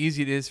seen how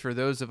easy it is for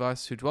those of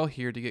us who dwell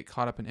here to get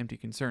caught up in empty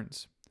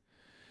concerns.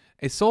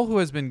 A soul who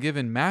has been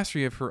given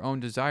mastery of her own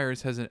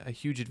desires has a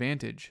huge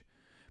advantage,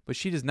 but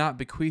she does not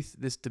bequeath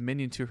this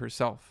dominion to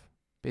herself."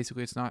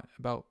 Basically, it's not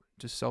about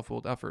just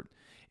self-willed effort.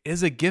 It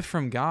is a gift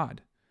from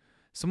God.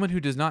 Someone who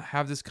does not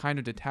have this kind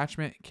of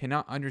detachment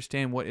cannot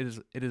understand what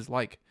it is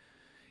like.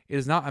 It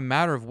is not a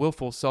matter of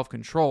willful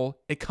self-control.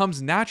 It comes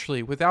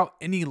naturally without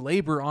any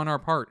labor on our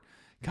part.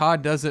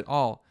 God does it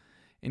all,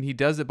 and he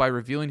does it by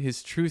revealing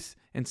his truth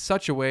in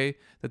such a way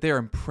that they are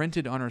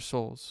imprinted on our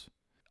souls.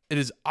 It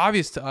is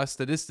obvious to us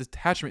that this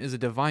detachment is a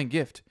divine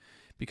gift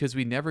because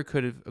we never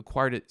could have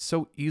acquired it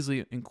so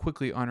easily and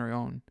quickly on our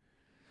own.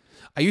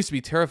 I used to be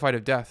terrified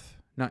of death,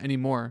 not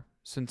anymore,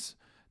 since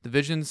the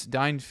visions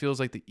dying feels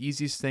like the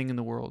easiest thing in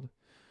the world.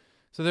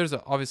 So there's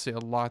obviously a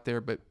lot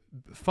there, but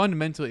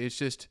fundamentally it's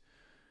just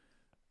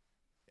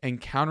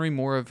encountering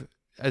more of,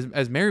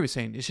 as Mary was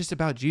saying, it's just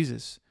about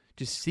Jesus,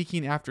 just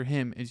seeking after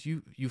him. As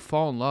you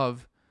fall in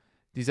love,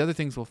 these other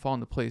things will fall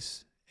into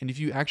place. And if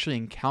you actually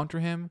encounter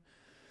him,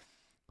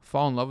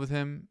 fall in love with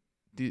him,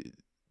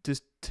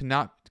 just to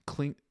not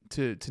cling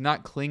to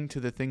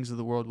the things of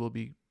the world will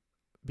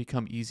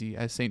become easy,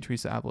 as St.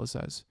 Teresa Avila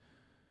says.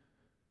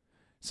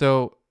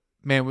 So,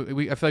 man,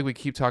 I feel like we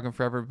keep talking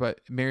forever, but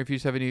Mary, if you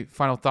just have any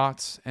final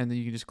thoughts, and then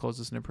you can just close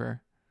this in a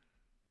prayer.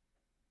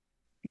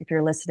 If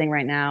you're listening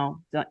right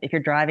now, if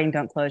you're driving,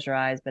 don't close your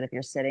eyes, but if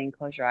you're sitting,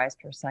 close your eyes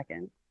for a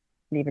second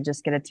and even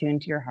just get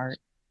attuned to your heart.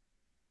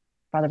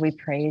 Father, we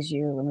praise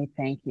you and we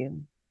thank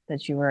you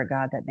that you are a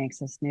God that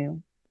makes us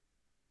new.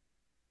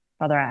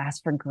 Father, I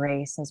ask for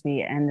grace as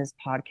we end this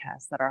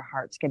podcast, that our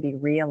hearts can be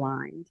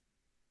realigned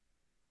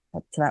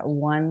to that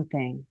one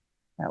thing,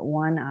 that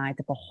one eye,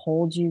 to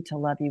behold you, to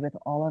love you with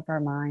all of our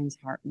minds,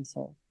 heart, and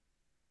soul.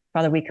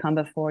 Father, we come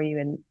before you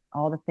and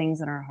all the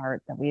things in our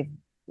heart that we've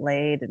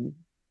laid and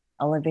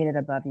elevated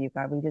above you.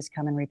 God, we just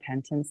come in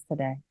repentance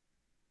today.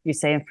 You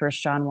say in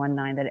 1 John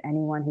 1:9 that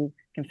anyone who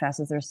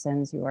confesses their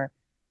sins, you are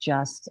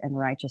just and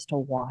righteous to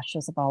wash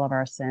us of all of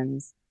our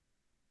sins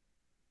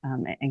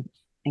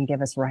and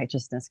give us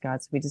righteousness,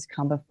 God. So we just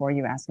come before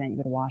you asking that you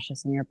would wash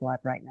us in your blood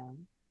right now.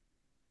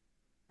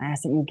 I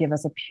ask that you give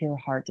us a pure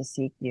heart to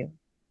seek you,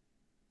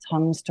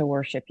 tongues to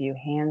worship you,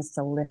 hands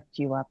to lift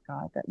you up,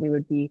 God, that we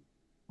would be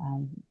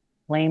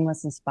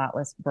blameless and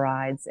spotless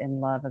brides in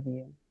love of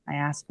you. I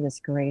ask for this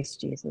grace,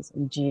 Jesus,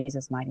 in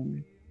Jesus' mighty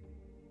name.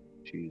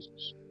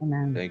 Jesus.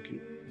 Amen. Thank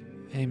you.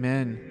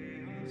 Amen.